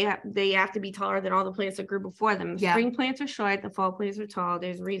they have to be taller than all the plants that grew before them. The spring plants are short, the fall plants are tall.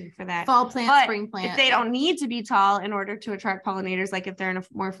 There's a reason for that. Fall plant, spring plant. If they don't need to be tall in order to attract pollinators, like if they're in a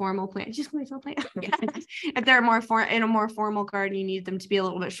more formal plant, just going to plant. If they're in a more formal garden, you need them to be a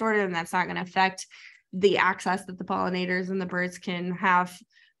little bit shorter, and that's not going to affect the access that the pollinators and the birds can have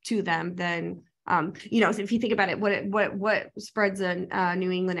to them. Then you know, so if you think about it, what spreads a New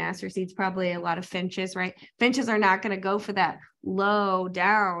England aster seeds? Probably a lot of finches, right? Finches are not going to go for that low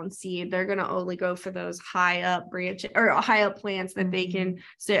down seed. They're going to only go for those high up branches or high up plants that they can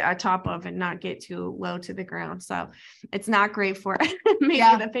sit atop of and not get too low to the ground. So it's not great for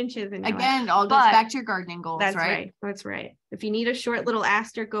maybe the finches. Again, all goes back to your gardening goals. That's right. That's right. If you need a short little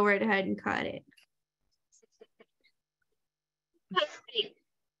aster, go right ahead and cut it.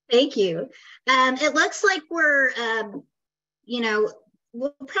 Thank you. It looks like we're, you know,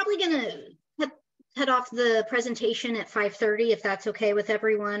 we're probably going to head off the presentation at 5:30, if that's okay with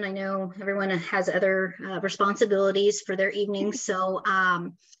everyone. I know everyone has other responsibilities for their evening. So,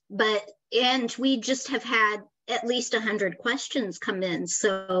 and we just have had at least 100 questions come in.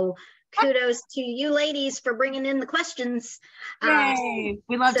 So kudos to you ladies for bringing in the questions. Yay.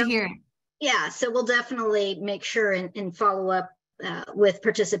 We love to hear it. Yeah, so we'll definitely make sure and follow up with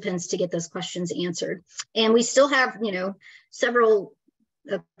participants to get those questions answered. And we still have, you know,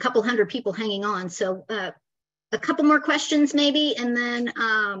 a couple hundred people hanging on. So a couple more questions maybe, and then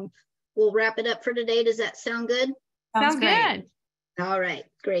we'll wrap it up for today. Does that sound good? Sounds good. All right,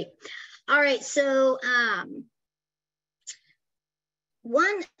 great. All right, so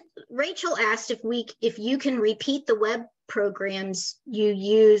Rachel asked if you can repeat the web programs you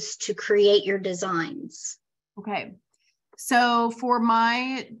use to create your designs. Okay. So for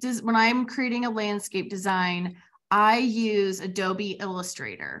when I'm creating a landscape design, I use Adobe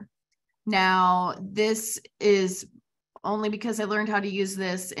Illustrator. Now, this is only because I learned how to use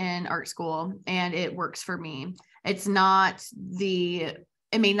this in art school and it works for me. It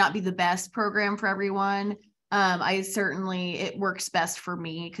may not be the best program for everyone. It works best for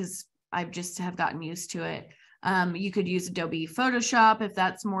me because I just have gotten used to it. You could use Adobe Photoshop if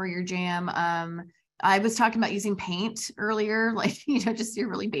that's more your jam. I was talking about using paint earlier, like, you know, just your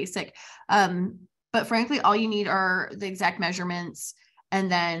really basic. But frankly, all you need are the exact measurements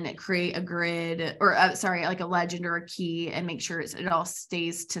and then create a grid or like a legend or a key and make sure it all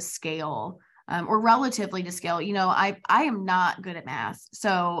stays to scale or relatively to scale. You know, I am not good at math.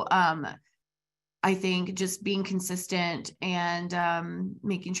 So I think just being consistent and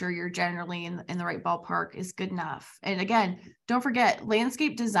making sure you're generally in the right ballpark is good enough. And again, don't forget,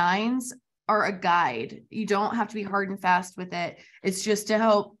 landscape designs are a guide. You don't have to be hard and fast with it. It's just to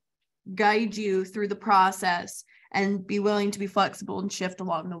help guide you through the process and be willing to be flexible and shift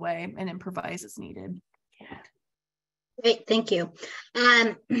along the way and improvise as needed. Great, thank you.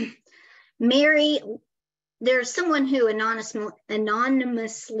 Mary, there's someone who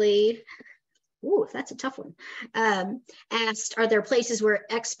anonymously Ooh, that's a tough one. Asked, are there places where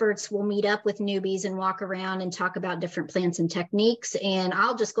experts will meet up with newbies and walk around and talk about different plants and techniques? And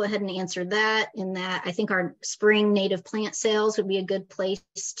I'll just go ahead and answer that, in that I think our spring native plant sales would be a good place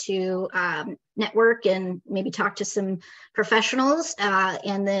to network and maybe talk to some professionals.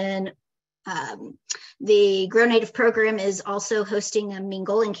 And then the Grow Native program is also hosting a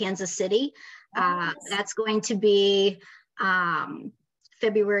mingle in Kansas City. That's going to be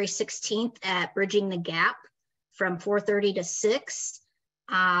February 16th at Bridging the Gap from 4:30 to 6.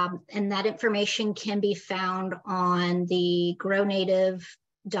 And that information can be found on the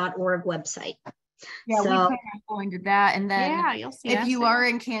grownative.org website. Yeah, so, we plan on going to that. And then you'll see if you are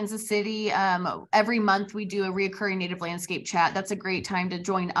in Kansas City, every month we do a reoccurring Native Landscape chat. That's a great time to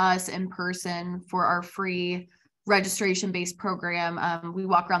join us in person for our free registration-based program. We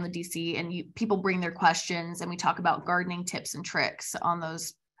walk around the DC and people bring their questions and we talk about gardening tips and tricks on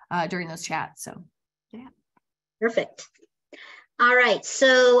those during those chats. So yeah, perfect. All right,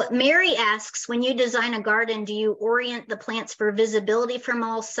 so Mary asks, when you design a garden, do you orient the plants for visibility from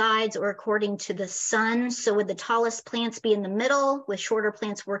all sides or according to the sun? So would the tallest plants be in the middle with shorter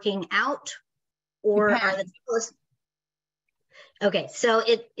plants working out, or are the tallest? Okay, so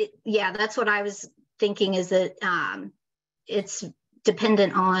yeah, that's what I was thinking, is that it's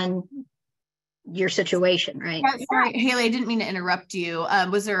dependent on your situation, right? Yeah, sorry, Haley, I didn't mean to interrupt you.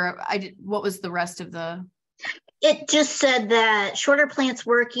 What was the rest of the? It just said that shorter plants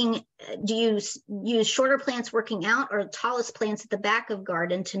working, do you use shorter plants working out or tallest plants at the back of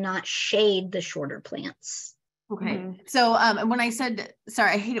garden to not shade the shorter plants? Okay. So when I said,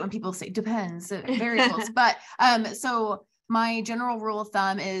 sorry, I hate it when people say depends, very close, but so my general rule of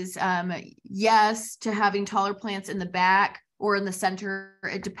thumb is yes to having taller plants in the back or in the center.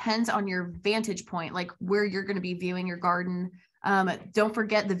 It depends on your vantage point, like where you're going to be viewing your garden. Don't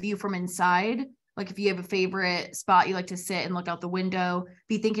forget the view from inside. Like if you have a favorite spot you like to sit and look out the window,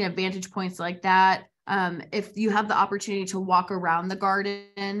 be thinking of vantage points like that. If you have the opportunity to walk around the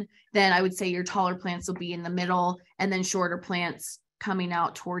garden, then I would say your taller plants will be in the middle and then shorter plants coming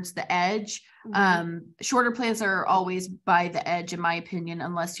out towards the edge. Shorter plants are always by the edge, in my opinion,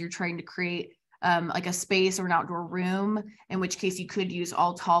 unless you're trying to create like a space or an outdoor room, in which case you could use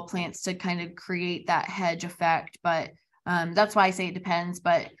all tall plants to kind of create that hedge effect. But that's why I say it depends.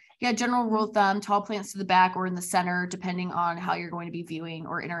 But yeah, general rule of thumb, tall plants to the back or in the center, depending on how you're going to be viewing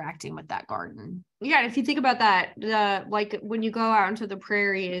or interacting with that garden. Yeah, and if you think about that, like when you go out into the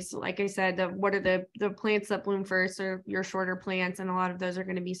prairies, like I said, what are the plants that bloom first are your shorter plants, and a lot of those are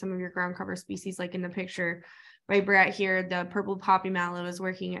going to be some of your ground cover species, like in the picture right Brett here, the purple poppy mallow is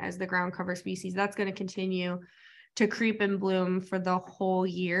working as the ground cover species. That's going to continue to creep and bloom for the whole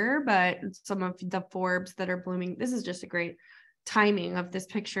year, but some of the forbs that are blooming, this is just a great timing of this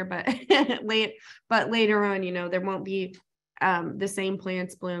picture, but later on, there won't be the same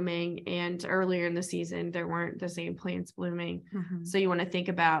plants blooming, and earlier in the season there weren't the same plants blooming. So you want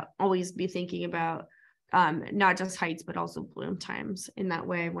to always be thinking about not just heights but also bloom times in that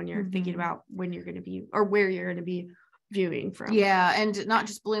way when you're thinking about when you're going to be or where you're going to be viewing from. Yeah, and not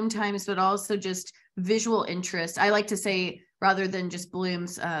just bloom times but also just visual interest. I like to say, rather than just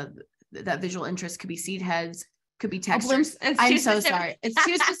blooms, that visual interest could be seed heads, could be textures. I'm so sorry. It's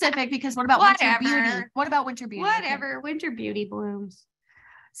too specific, because what about winter beauty? What about winter beauty? Whatever, winter beauty blooms.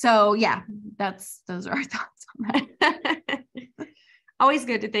 So yeah, those are our thoughts on that. Always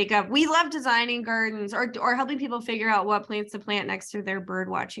good to think of. We love designing gardens or helping people figure out what plants to plant next to their bird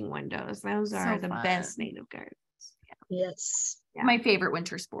watching windows. Those are the best native gardens. Yeah. Yes. Yeah. My favorite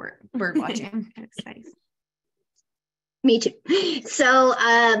winter sport, bird watching. That's nice. Me too. So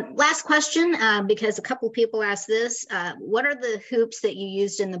last question, because a couple people asked this. What are the hoops that you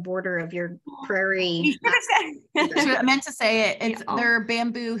used in the border of your prairie? I meant to say it. They're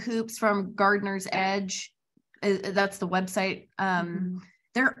bamboo hoops from Gardener's Edge. That's the website.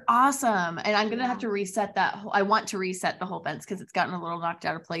 They're awesome. And I'm going to have to reset that. I want to reset the whole fence because it's gotten a little knocked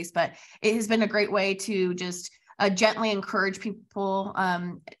out of place, but it has been a great way to just gently encourage people,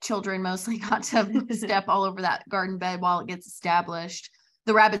 children mostly, not to step all over that garden bed while it gets established.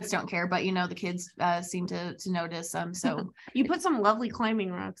 The rabbits don't care, but the kids seem to notice. So you put some lovely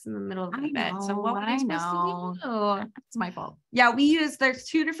climbing rocks in the middle of the bed. So what I know, it's my fault. Yeah, there's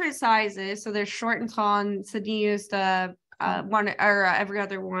two different sizes. So there's short and tall, and Cydney used one or every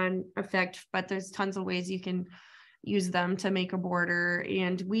other one effect, but there's tons of ways you can use them to make a border,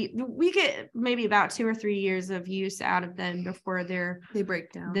 and we get maybe about 2 or 3 years of use out of them before they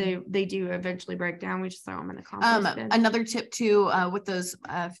break down. They do eventually break down. We just throw them in a compost bin. Another tip too, with those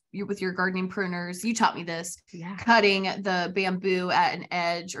with your gardening pruners, you taught me this. Cutting the bamboo at an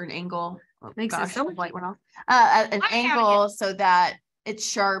edge or an angle Makes it so much light went off. At an angle so that it's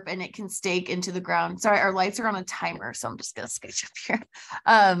sharp and it can stake into the ground. Sorry, our lights are on a timer, so I'm just gonna scooch up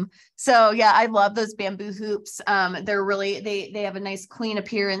here. So yeah, I love those bamboo hoops. They're really they have a nice clean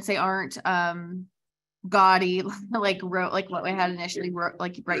appearance. They aren't gaudy like rope, like what we had initially,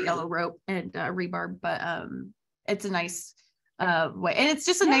 like bright yellow rope and rebar, but it's a nice way, and it's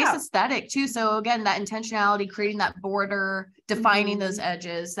just a nice aesthetic too. So again, that intentionality, creating that border, defining those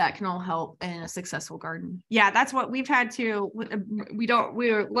edges, that can all help in a successful garden. Yeah, that's what we've had to.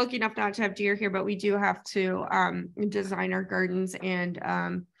 We're lucky enough not to have deer here, but we do have to design our gardens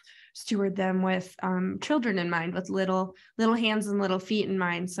and steward them with children in mind, with little hands and little feet in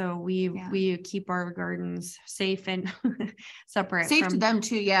mind. So we keep our gardens safe and separate, safe to them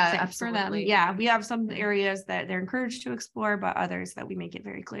too. Yeah, absolutely. For them. Yeah, we have some areas that they're encouraged to explore, but others that we make it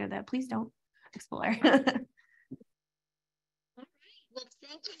very clear that please don't explore. All right. Well,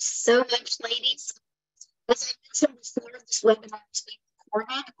 thank you so much, ladies. As I mentioned before, this webinar is being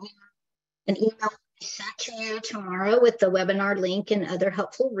recorded. An email will be sent to you tomorrow with the webinar link and other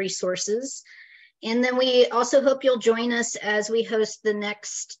helpful resources. And then we also hope you'll join us as we host the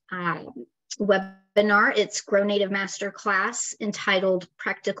next webinar. It's Grow Native Masterclass entitled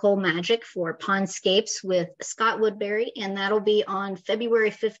Practical Magic for Pondscapes with Scott Woodbury, and that'll be on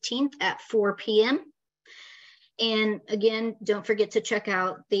February 15th at 4 p.m. And again, don't forget to check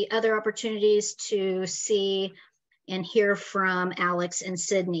out the other opportunities to see and hear from Alix and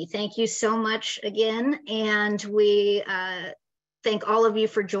Cydney. Thank you so much again. And we thank all of you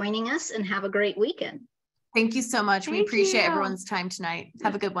for joining us, and have a great weekend. Thank you so much. We appreciate everyone's time tonight.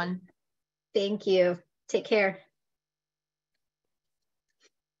 Have a good one. Thank you. Take care.